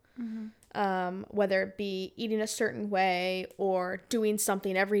goal, whether it be eating a certain way or doing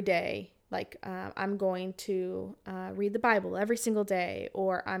something every day. Like I'm going to read the Bible every single day,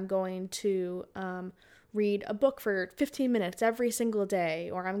 or I'm going to read a book for 15 minutes every single day,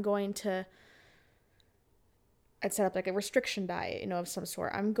 or I'd set up like a restriction diet, of some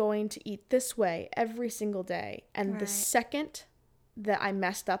sort. I'm going to eat this way every single day. And the second that I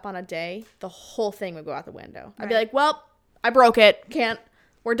messed up on a day, the whole thing would go out the window. I'd be like, well, I broke it.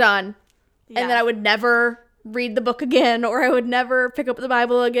 We're done. Yeah. And then I would never read the book again, or I would never pick up the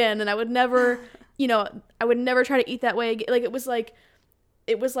Bible again. And I would never, I would never try to eat that way again. Like, it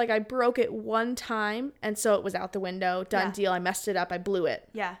was like I broke it one time, and so it was out the window. Done deal. I messed it up. I blew it.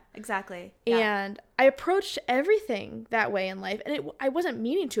 Yeah, exactly. And I approached everything that way in life, and I wasn't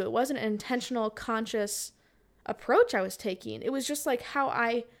meaning to. It wasn't an intentional, conscious approach I was taking. It was just like how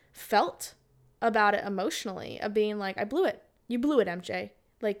I felt about it emotionally, of being like, I blew it. You blew it, MJ.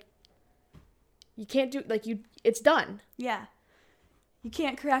 Like, you can't do, like, it's done. Yeah. You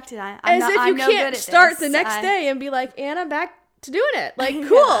can't correct it. As if you can't start the next day and be like, and I'm back to doing it. Like,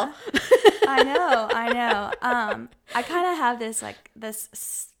 cool. I know. I kind of have this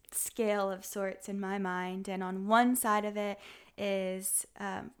scale of sorts in my mind, and on one side of it is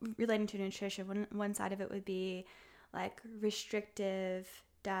relating to nutrition. One side of it would be like restrictive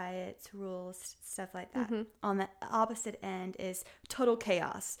diets, rules, stuff like that. On the opposite end is total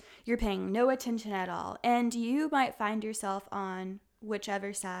chaos. You're paying no attention at all, and you might find yourself on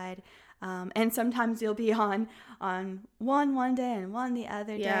whichever side. And sometimes you'll be on one day and one the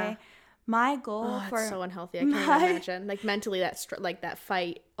other day. My goal it's so unhealthy. I can't even imagine. Like, mentally, that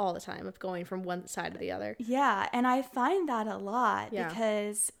fight all the time of going from one side to the other. Yeah, and I find that a lot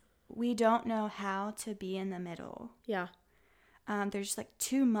because we don't know how to be in the middle. Yeah. There's like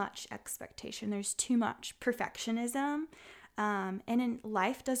too much expectation. There's too much perfectionism. And in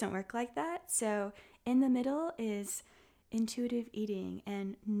life doesn't work like that. So in the middle is intuitive eating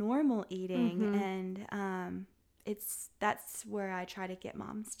and normal eating, and that's where I try to get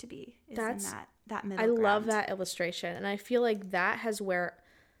moms to be, in that middle ground. Love that illustration, and I feel like that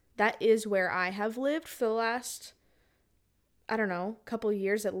is where I have lived for the last, I don't know, couple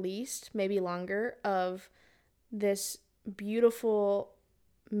years at least, maybe longer, of this beautiful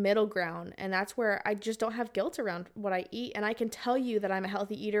middle ground. And that's where I just don't have guilt around what I eat, and I can tell you that I'm a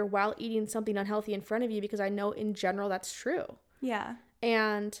healthy eater while eating something unhealthy in front of you, because I know in general that's true. Yeah.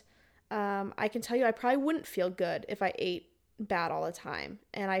 And I can tell you I probably wouldn't feel good if I ate bad all the time,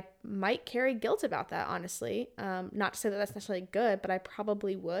 and I might carry guilt about that, honestly. Not to say that that's necessarily good, but I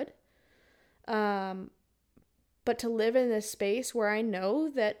probably would. But to live in this space where I know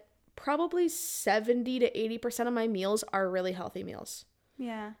that probably 70 to 80% of my meals are really healthy meals.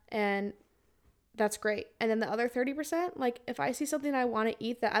 Yeah. And that's great. And then the other 30%, like, if I see something I want to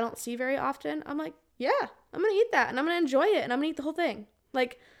eat that I don't see very often, I'm like, yeah, I'm going to eat that, and I'm going to enjoy it, and I'm going to eat the whole thing.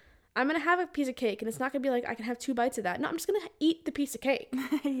 Like, I'm going to have a piece of cake, and it's not going to be like, I can have 2 bites of that. No, I'm just going to eat the piece of cake.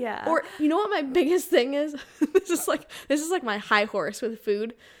 Yeah. Or, you know what my biggest thing is? This is like my high horse with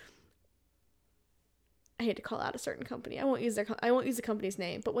food. I hate to call out a certain company. I won't use the company's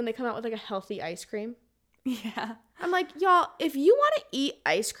name, but when they come out with like a healthy ice cream. Yeah. I'm like, y'all, if you want to eat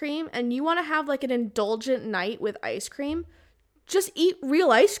ice cream and you want to have like an indulgent night with ice cream, just eat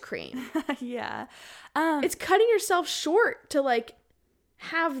real ice cream. Yeah. It's cutting yourself short to like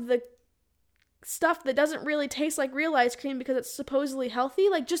have the stuff that doesn't really taste like real ice cream because it's supposedly healthy.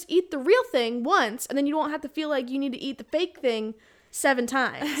 Like, just eat the real thing once, and then you don't have to feel like you need to eat the fake thing 7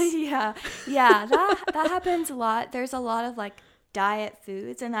 times. Yeah. That happens a lot. There's a lot of like diet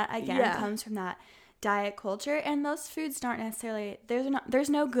foods, and that again comes from that diet culture. And those foods aren't necessarily, there's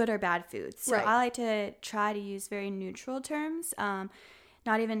no good or bad foods. So I like to try to use very neutral terms,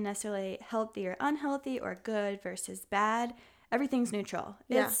 not even necessarily healthy or unhealthy or good versus bad. Everything's neutral.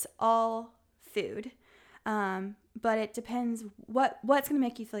 Yeah. It's all food. But it depends what's going to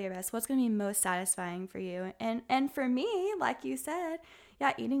make you feel your best, what's going to be most satisfying for you. And for me, like you said,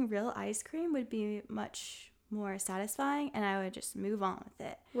 eating real ice cream would be much more satisfying, and I would just move on with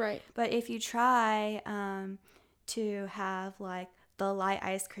it. Right. But if you try to have like the light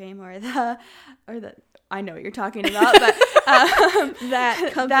ice cream or the I know what you're talking about, but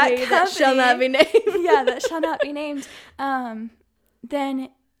that company that shall not be named. Yeah, that shall not be named. Then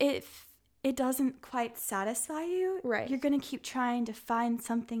if it doesn't quite satisfy you, right, you're going to keep trying to find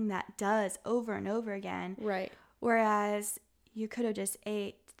something that does over and over again. Right. Whereas you could have just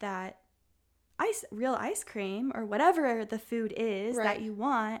ate that real ice cream or whatever the food is that you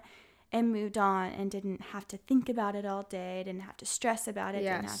want and moved on and didn't have to think about it all day, didn't have to stress about it,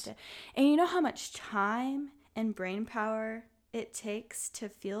 didn't have to. And you know how much time and brain power it takes to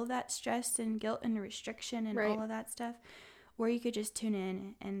feel that stress and guilt and restriction and all of that stuff, where you could just tune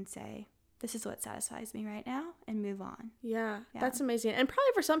in and say, this is what satisfies me right now, and move on. Yeah, that's amazing. And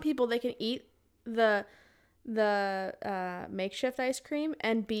probably for some people, they can eat the makeshift ice cream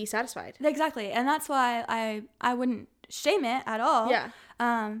and be satisfied. Exactly. And that's why I wouldn't shame it at all. Yeah.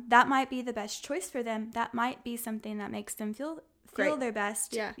 That might be the best choice for them. That might be something that makes them feel their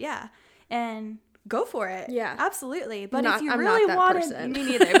best. Yeah. Yeah. And go for it. Yeah. Absolutely. But I'm really wanted person. Me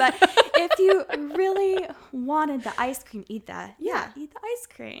neither. But if you really wanted the ice cream, eat that. Yeah. Eat the ice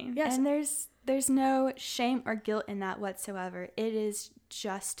cream. Yes. And there's no shame or guilt in that whatsoever. It is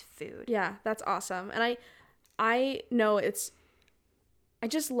just food. Yeah, that's awesome. And I know I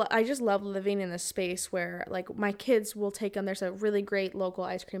just love living in this space where like my kids will take them. There's a really great local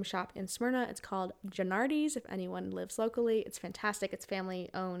ice cream shop in Smyrna. It's called Gennardi's. If anyone lives locally, it's fantastic. It's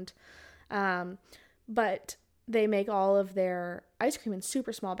family owned. But they make all of their ice cream in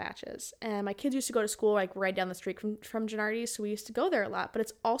super small batches. And my kids used to go to school like right down the street from Gennardi's, so we used to go there a lot. But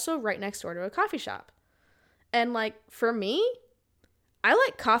it's also right next door to a coffee shop. And like for me, I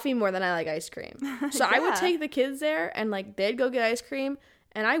like coffee more than I like ice cream. So I would take the kids there and like they'd go get ice cream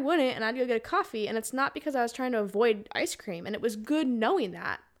and I wouldn't, and I'd go get a coffee. And it's not because I was trying to avoid ice cream. And it was good knowing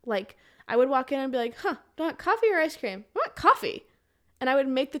that. Like I would walk in and be like, do you want coffee or ice cream? I want coffee. And I would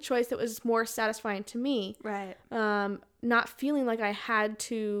make the choice that was more satisfying to me. Right. Not feeling like I had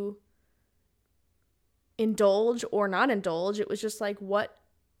to indulge or not indulge. It was just like, what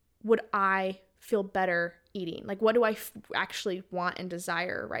would I feel better eating? Like, what do I actually want and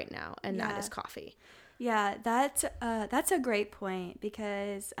desire right now? And that is coffee. Yeah, that's a great point,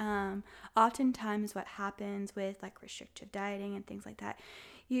 because oftentimes what happens with like restrictive dieting and things like that,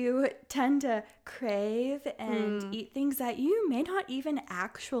 you tend to crave and eat things that you may not even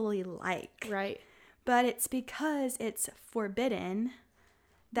actually like. Right. But it's because it's forbidden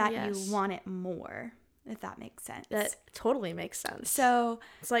that you want it more, if that makes sense. That totally makes sense. So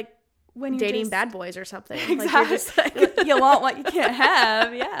it's like when you're dating bad boys or something. Exactly. Like you're just like you want what you can't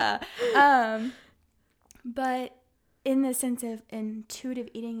have. Yeah. But in the sense of intuitive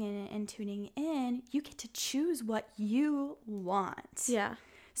eating and tuning in, you get to choose what you want. Yeah.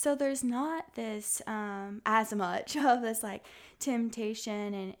 So there's not this as much of this like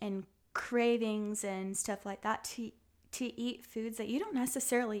temptation and cravings and stuff like that to eat foods that you don't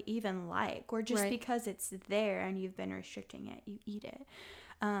necessarily even like, or just because it's there and you've been restricting it, you eat it.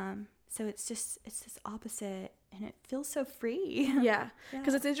 So it's this opposite, and it feels so free. Yeah.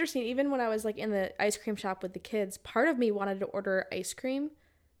 Because it's interesting, even when I was like in the ice cream shop with the kids, part of me wanted to order ice cream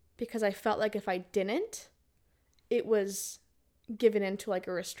because I felt like if I didn't, it was given into like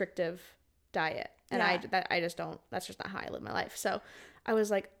a restrictive diet. And I just don't, that's just not how I live my life. So I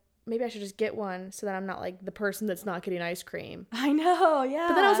was like, maybe I should just get one so that I'm not like the person that's not getting ice cream. I know, yeah.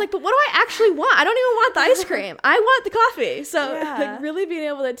 But then I was like, but what do I actually want? I don't even want the ice cream. I want the coffee. So like really being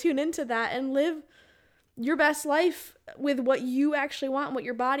able to tune into that and live your best life with what you actually want and what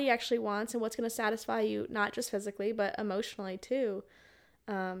your body actually wants and what's going to satisfy you, not just physically, but emotionally too,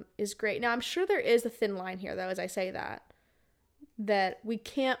 is great. Now, I'm sure there is a thin line here, though, as I say that we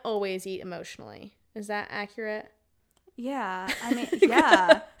can't always eat emotionally. Is that accurate? Yeah. I mean,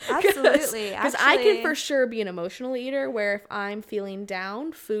 yeah, absolutely. Because I can for sure be an emotional eater where if I'm feeling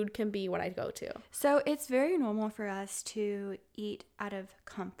down, food can be what I go to. So it's very normal for us to eat out of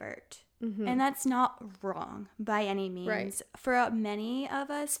comfort. Mm-hmm. And that's not wrong by any means. Right. For many of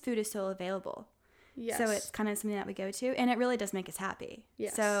us, food is still available. Yes. So it's kind of something that we go to, and it really does make us happy.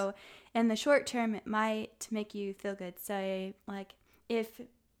 Yes. So in the short term, it might make you feel good. Say, like, if,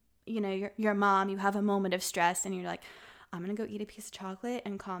 you know, your mom, you have a moment of stress, and you're like, I'm going to go eat a piece of chocolate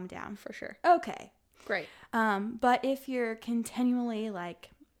and calm down. For sure. Okay. Great. But if you're continually, like,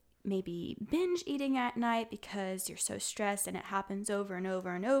 maybe binge eating at night because you're so stressed and it happens over and over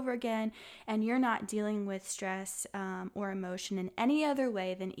and over again, and you're not dealing with stress or emotion in any other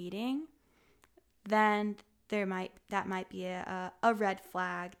way than eating, then that might be a red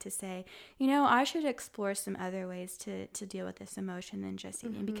flag to say, you know, I should explore some other ways to deal with this emotion than just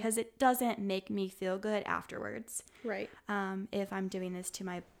eating, mm-hmm. because it doesn't make me feel good afterwards. Right. If I'm doing this to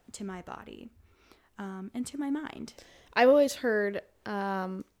my body and to my mind. I've always heard,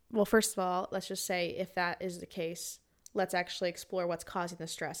 well, first of all, let's just say if that is the case, let's actually explore what's causing the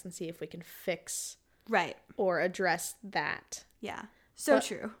stress and see if we can fix or address that. Yeah. So but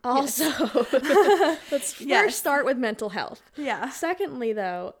true. Also, let's first start with mental health. Yeah. Secondly,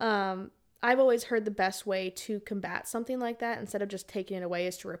 though, I've always heard the best way to combat something like that instead of just taking it away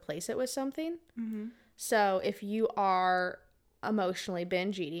is to replace it with something. Mm-hmm. So if you are emotionally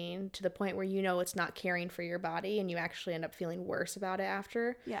binge eating to the point where you know it's not caring for your body and you actually end up feeling worse about it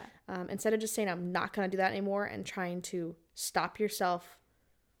after, instead of just saying I'm not going to do that anymore and trying to stop yourself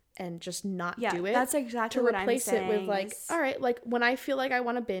and just not do it. That's exactly what I'm saying. To replace it with like, all right, like when I feel like I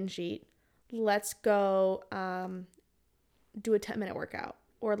want to binge eat, let's go do a 10-minute workout,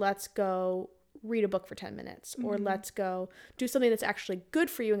 or let's go read a book for 10 minutes, mm-hmm. or let's go do something that's actually good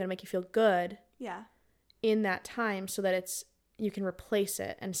for you and going to make you feel good in that time so that you can replace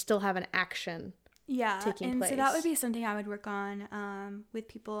it and still have an action taking place. So that would be something I would work on with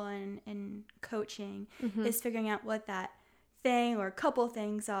people in coaching, mm-hmm. is figuring out what that thing or a couple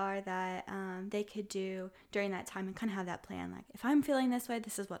things are that they could do during that time and kind of have that plan. Like, if I'm feeling this way,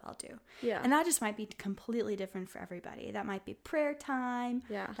 this is what I'll do. Yeah. And that just might be completely different for everybody. That might be prayer time.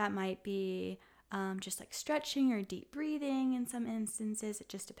 Yeah. That might be just like stretching or deep breathing in some instances. It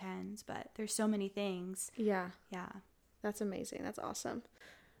just depends. But there's so many things. Yeah. Yeah. That's amazing. That's awesome.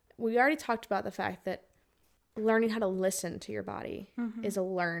 We already talked about the fact that learning how to listen to your body mm-hmm. is a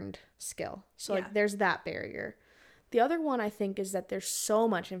learned skill. So like there's that barrier. The other one I think is that there's so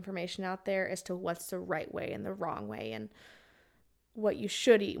much information out there as to what's the right way and the wrong way and what you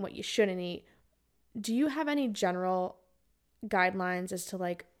should eat and what you shouldn't eat. Do you have any general guidelines as to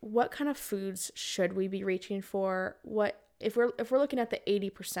like what kind of foods should we be reaching for? What if we're looking at the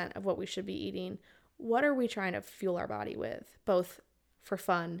 80% of what we should be eating, what are we trying to fuel our body with, both for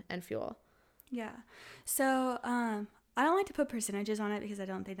fun and fuel? Yeah. So I don't like to put percentages on it because I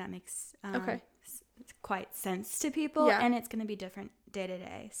don't think that makes quite sense to people, and it's going to be different day to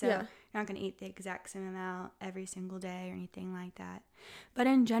day. So you're not going to eat the exact same amount every single day or anything like that. But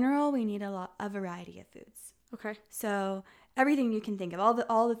in general, we need a variety of foods. Okay. So everything you can think of,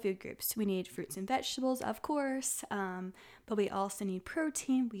 all the food groups. We need fruits and vegetables, of course, but we also need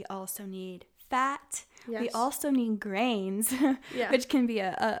protein. We also need fat. Yes. We also need grains, which can be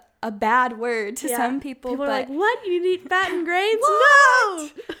a bad word to some people. People are like, what? You need fat and grains? No!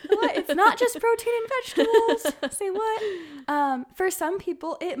 What? It's not just protein and vegetables. Say what? For some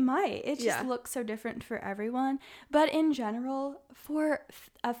people, it might. It just looks so different for everyone. But in general, for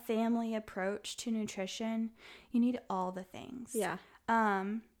a family approach to nutrition, you need all the things. Yeah.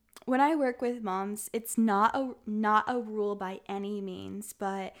 When I work with moms, it's not a rule by any means,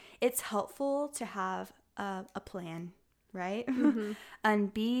 but it's helpful to have a plan, right? Mm-hmm.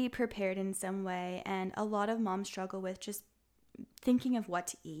 And be prepared in some way. And a lot of moms struggle with just thinking of what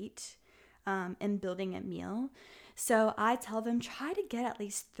to eat and building a meal. So I tell them, try to get at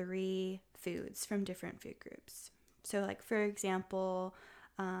least 3 foods from different food groups. So like, for example,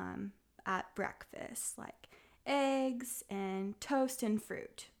 at breakfast, like eggs and toast and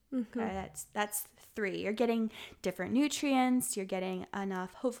fruit. Mm-hmm. Okay, that's 3. You're getting different nutrients. You're getting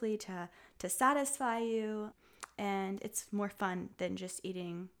enough, hopefully, to satisfy you, and it's more fun than just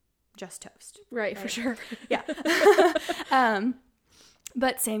eating just toast. Right, for sure. Yeah.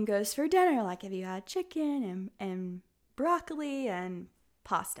 But same goes for dinner. Like if you had chicken and broccoli and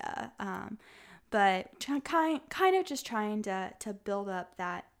pasta. But kind of just trying to build up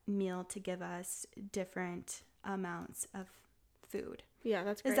that meal to give us different amounts of food. Yeah,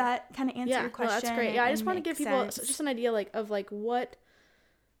 that's great. Does that kind of answer your question? Yeah, that's great. Yeah, I just want to give people just an idea of what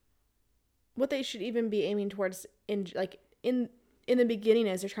they should even be aiming towards in the beginning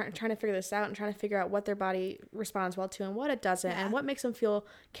as they're trying to figure this out and trying to figure out what their body responds well to and what it doesn't, and what makes them feel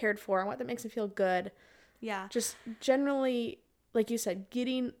cared for and what that makes them feel good. Yeah. Just generally, like you said,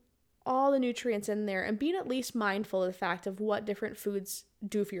 getting all the nutrients in there and being at least mindful of the fact of what different foods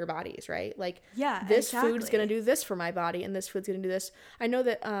do for your bodies, right? Like, this food's going to do this for my body and this food's going to do this. I know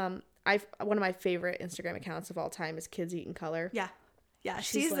that one of my favorite Instagram accounts of all time is Kids Eat in Color. Yeah. Yeah,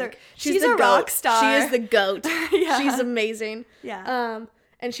 she's a rock star. She is the goat. Yeah. She's amazing. Yeah.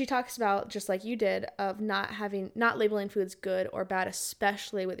 And she talks about, just like you did, of not labeling foods good or bad,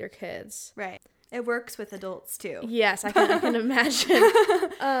 especially with your kids. Right. It works with adults too. Yes, I can imagine.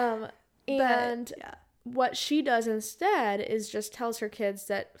 What she does instead is just tells her kids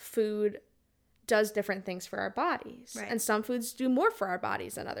that food does different things for our bodies. Right. And some foods do more for our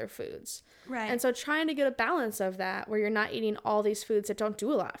bodies than other foods. Right. And so trying to get a balance of that, where you're not eating all these foods that don't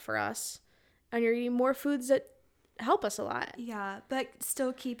do a lot for us, and you're eating more foods that help us a lot. Yeah, but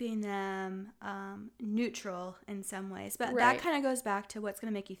still keeping them neutral in some ways. But that kind of goes back to what's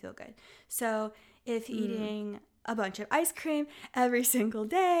going to make you feel good. So if eating a bunch of ice cream every single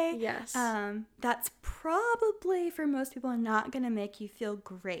day, yes, that's probably for most people not going to make you feel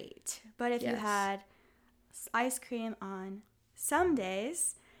great. But if you had ice cream on some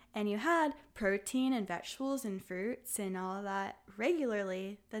days and you had protein and vegetables and fruits and all of that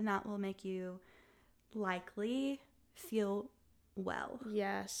regularly, then that will make you likely feel well.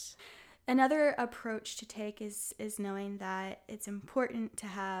 Yes. Another approach to take is knowing that it's important to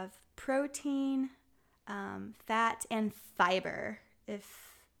have protein, fat, and fiber. If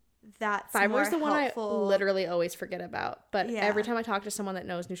that's fiber is the one I literally always forget about, but every time I talk to someone that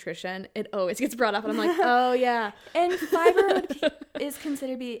knows nutrition, it always gets brought up, and I'm like, oh yeah. And fiber is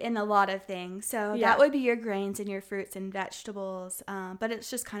considered to be in a lot of things, so that would be your grains and your fruits and vegetables. But it's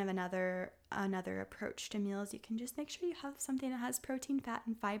just kind of another approach to meals. You can just make sure you have something that has protein, fat,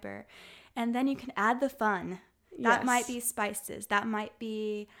 and fiber, and then you can add the fun. That might be spices. That might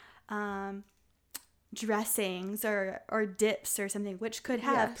be dressings or dips or something, which could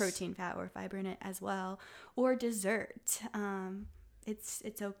have protein, fat, or fiber in it as well, or dessert. It's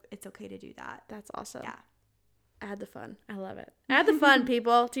okay to do that. That's awesome. Yeah. Add the fun. I love it. Add the fun,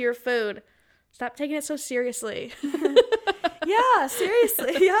 people, to your food. Stop taking it so seriously. Yeah,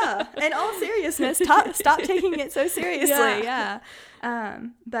 seriously. Yeah. In all seriousness, stop taking it so seriously. Yeah.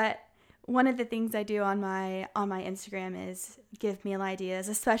 But one of the things I do on my Instagram is give meal ideas,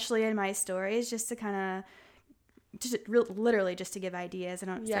 especially in my stories, just to kind of literally just to give ideas. I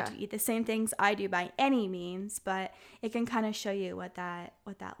don't expect you to eat the same things I do by any means, but it can kind of show you what that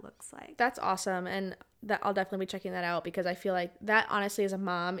looks like. That's awesome, and that I'll definitely be checking that out, because I feel like that, honestly, as a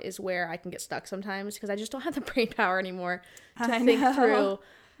mom, is where I can get stuck sometimes, because I just don't have the brain power anymore to think through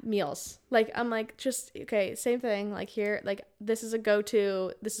meals. Like, I'm like, just okay, same thing. Like, here, like, this is a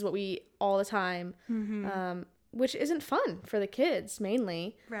go-to. This is what we eat all the time, which isn't fun for the kids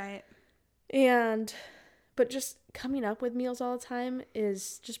mainly, right? But just coming up with meals all the time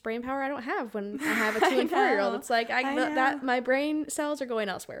is just brain power I don't have when I have a 2 and 4-year-old. It's like that my brain cells are going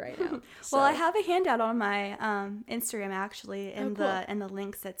elsewhere right now. So. Well, I have a handout on my Instagram actually, in the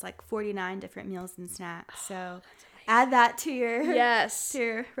links that's like 49 different meals and snacks. So add that to your to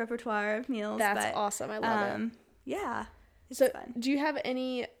your repertoire of meals. That's awesome. I love it. Yeah. So fun. Do you have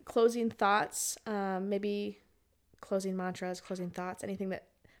any closing thoughts? Maybe closing mantras, closing thoughts, anything that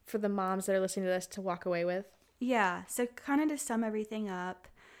for the moms that are listening to this to walk away with? Yeah, so kind of to sum everything up,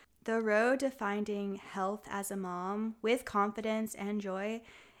 the road to finding health as a mom with confidence and joy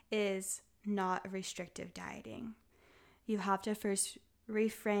is not restrictive dieting. You have to first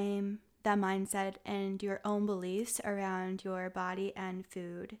reframe that mindset and your own beliefs around your body and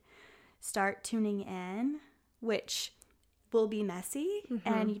food. Start tuning in, which will be messy,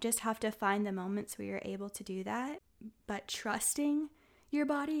 and you just have to find the moments where you're able to do that, but trusting your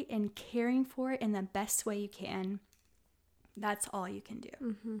body and caring for it in the best way you can. That's all you can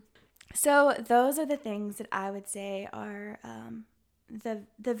do. So those are the things that I would say are the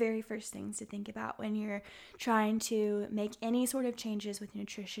very first things to think about when you're trying to make any sort of changes with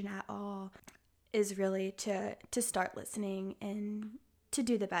nutrition at all, is really to start listening and to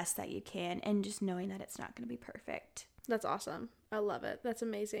do the best that you can, and just knowing that it's not going to be perfect. That's awesome. I love it. That's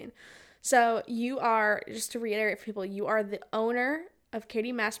amazing. So you are, just to reiterate for people, you are the owner of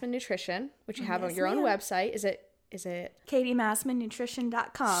Katie Massman Nutrition, which you have on your own website. Is it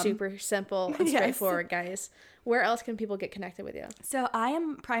KatieMassmanNutrition.com. Super simple and straightforward, guys. Where else can people get connected with you? So I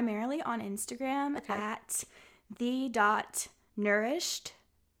am primarily on Instagram at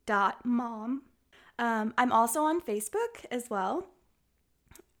the.nourished.mom. I'm also on Facebook as well.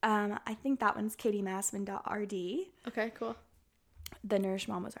 I think that one's KatieMassman.rd. Okay, cool. The Nourished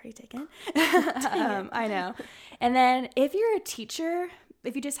Mom was already taken. I know. And then if you're a teacher,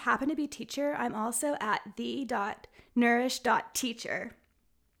 if you just happen to be a teacher, I'm also at the.nourished.teacher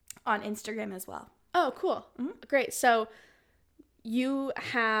on Instagram as well. Oh, cool. Mm-hmm. Great. So you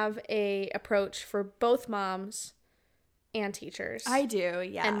have a approach for both moms and teachers. I do,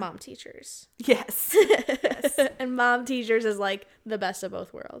 yeah. And mom teachers. Yes. Yes. And mom teachers is like the best of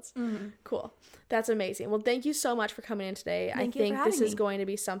both worlds. Mm-hmm. Cool. That's amazing. Well, thank you so much for coming in today. I think this is going to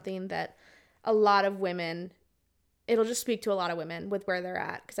be something that a lot of women, it'll just speak to a lot of women with where they're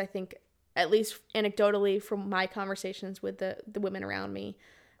at. Because I think, at least anecdotally from my conversations with the women around me,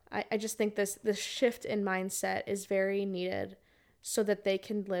 I just think this shift in mindset is very needed so that they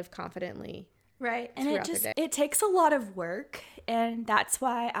can live confidently. Right. And it takes a lot of work. And that's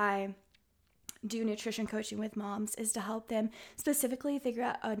why I do nutrition coaching with moms, is to help them specifically figure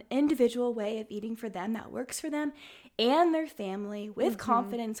out an individual way of eating for them that works for them and their family with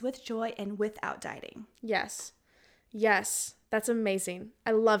confidence, with joy, and without dieting. Yes. Yes. That's amazing.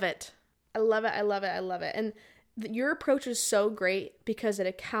 I love it. I love it. I love it. I love it. And your approach is so great because it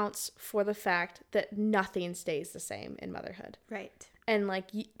accounts for the fact that nothing stays the same in motherhood. Right. And like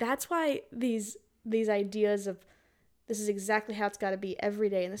that's why these ideas of this is exactly how it's got to be every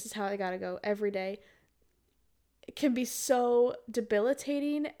day and this is how I got to go every day, it can be so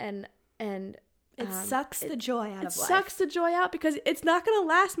debilitating and it sucks the joy out of life. It sucks the joy out because it's not going to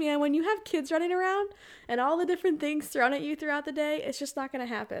last, man. When you have kids running around and all the different things thrown at you throughout the day, it's just not going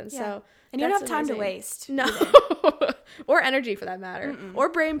to happen. Yeah. So and you don't have time to waste. No. Or energy for that matter. Or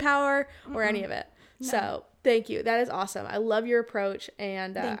brain power or any of it. No. So thank you. That is awesome. I love your approach,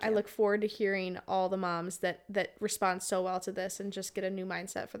 and I look forward to hearing all the moms that respond so well to this and just get a new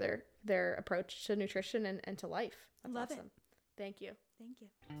mindset for their approach to nutrition and to life. That's love awesome. it. Thank you. Thank you.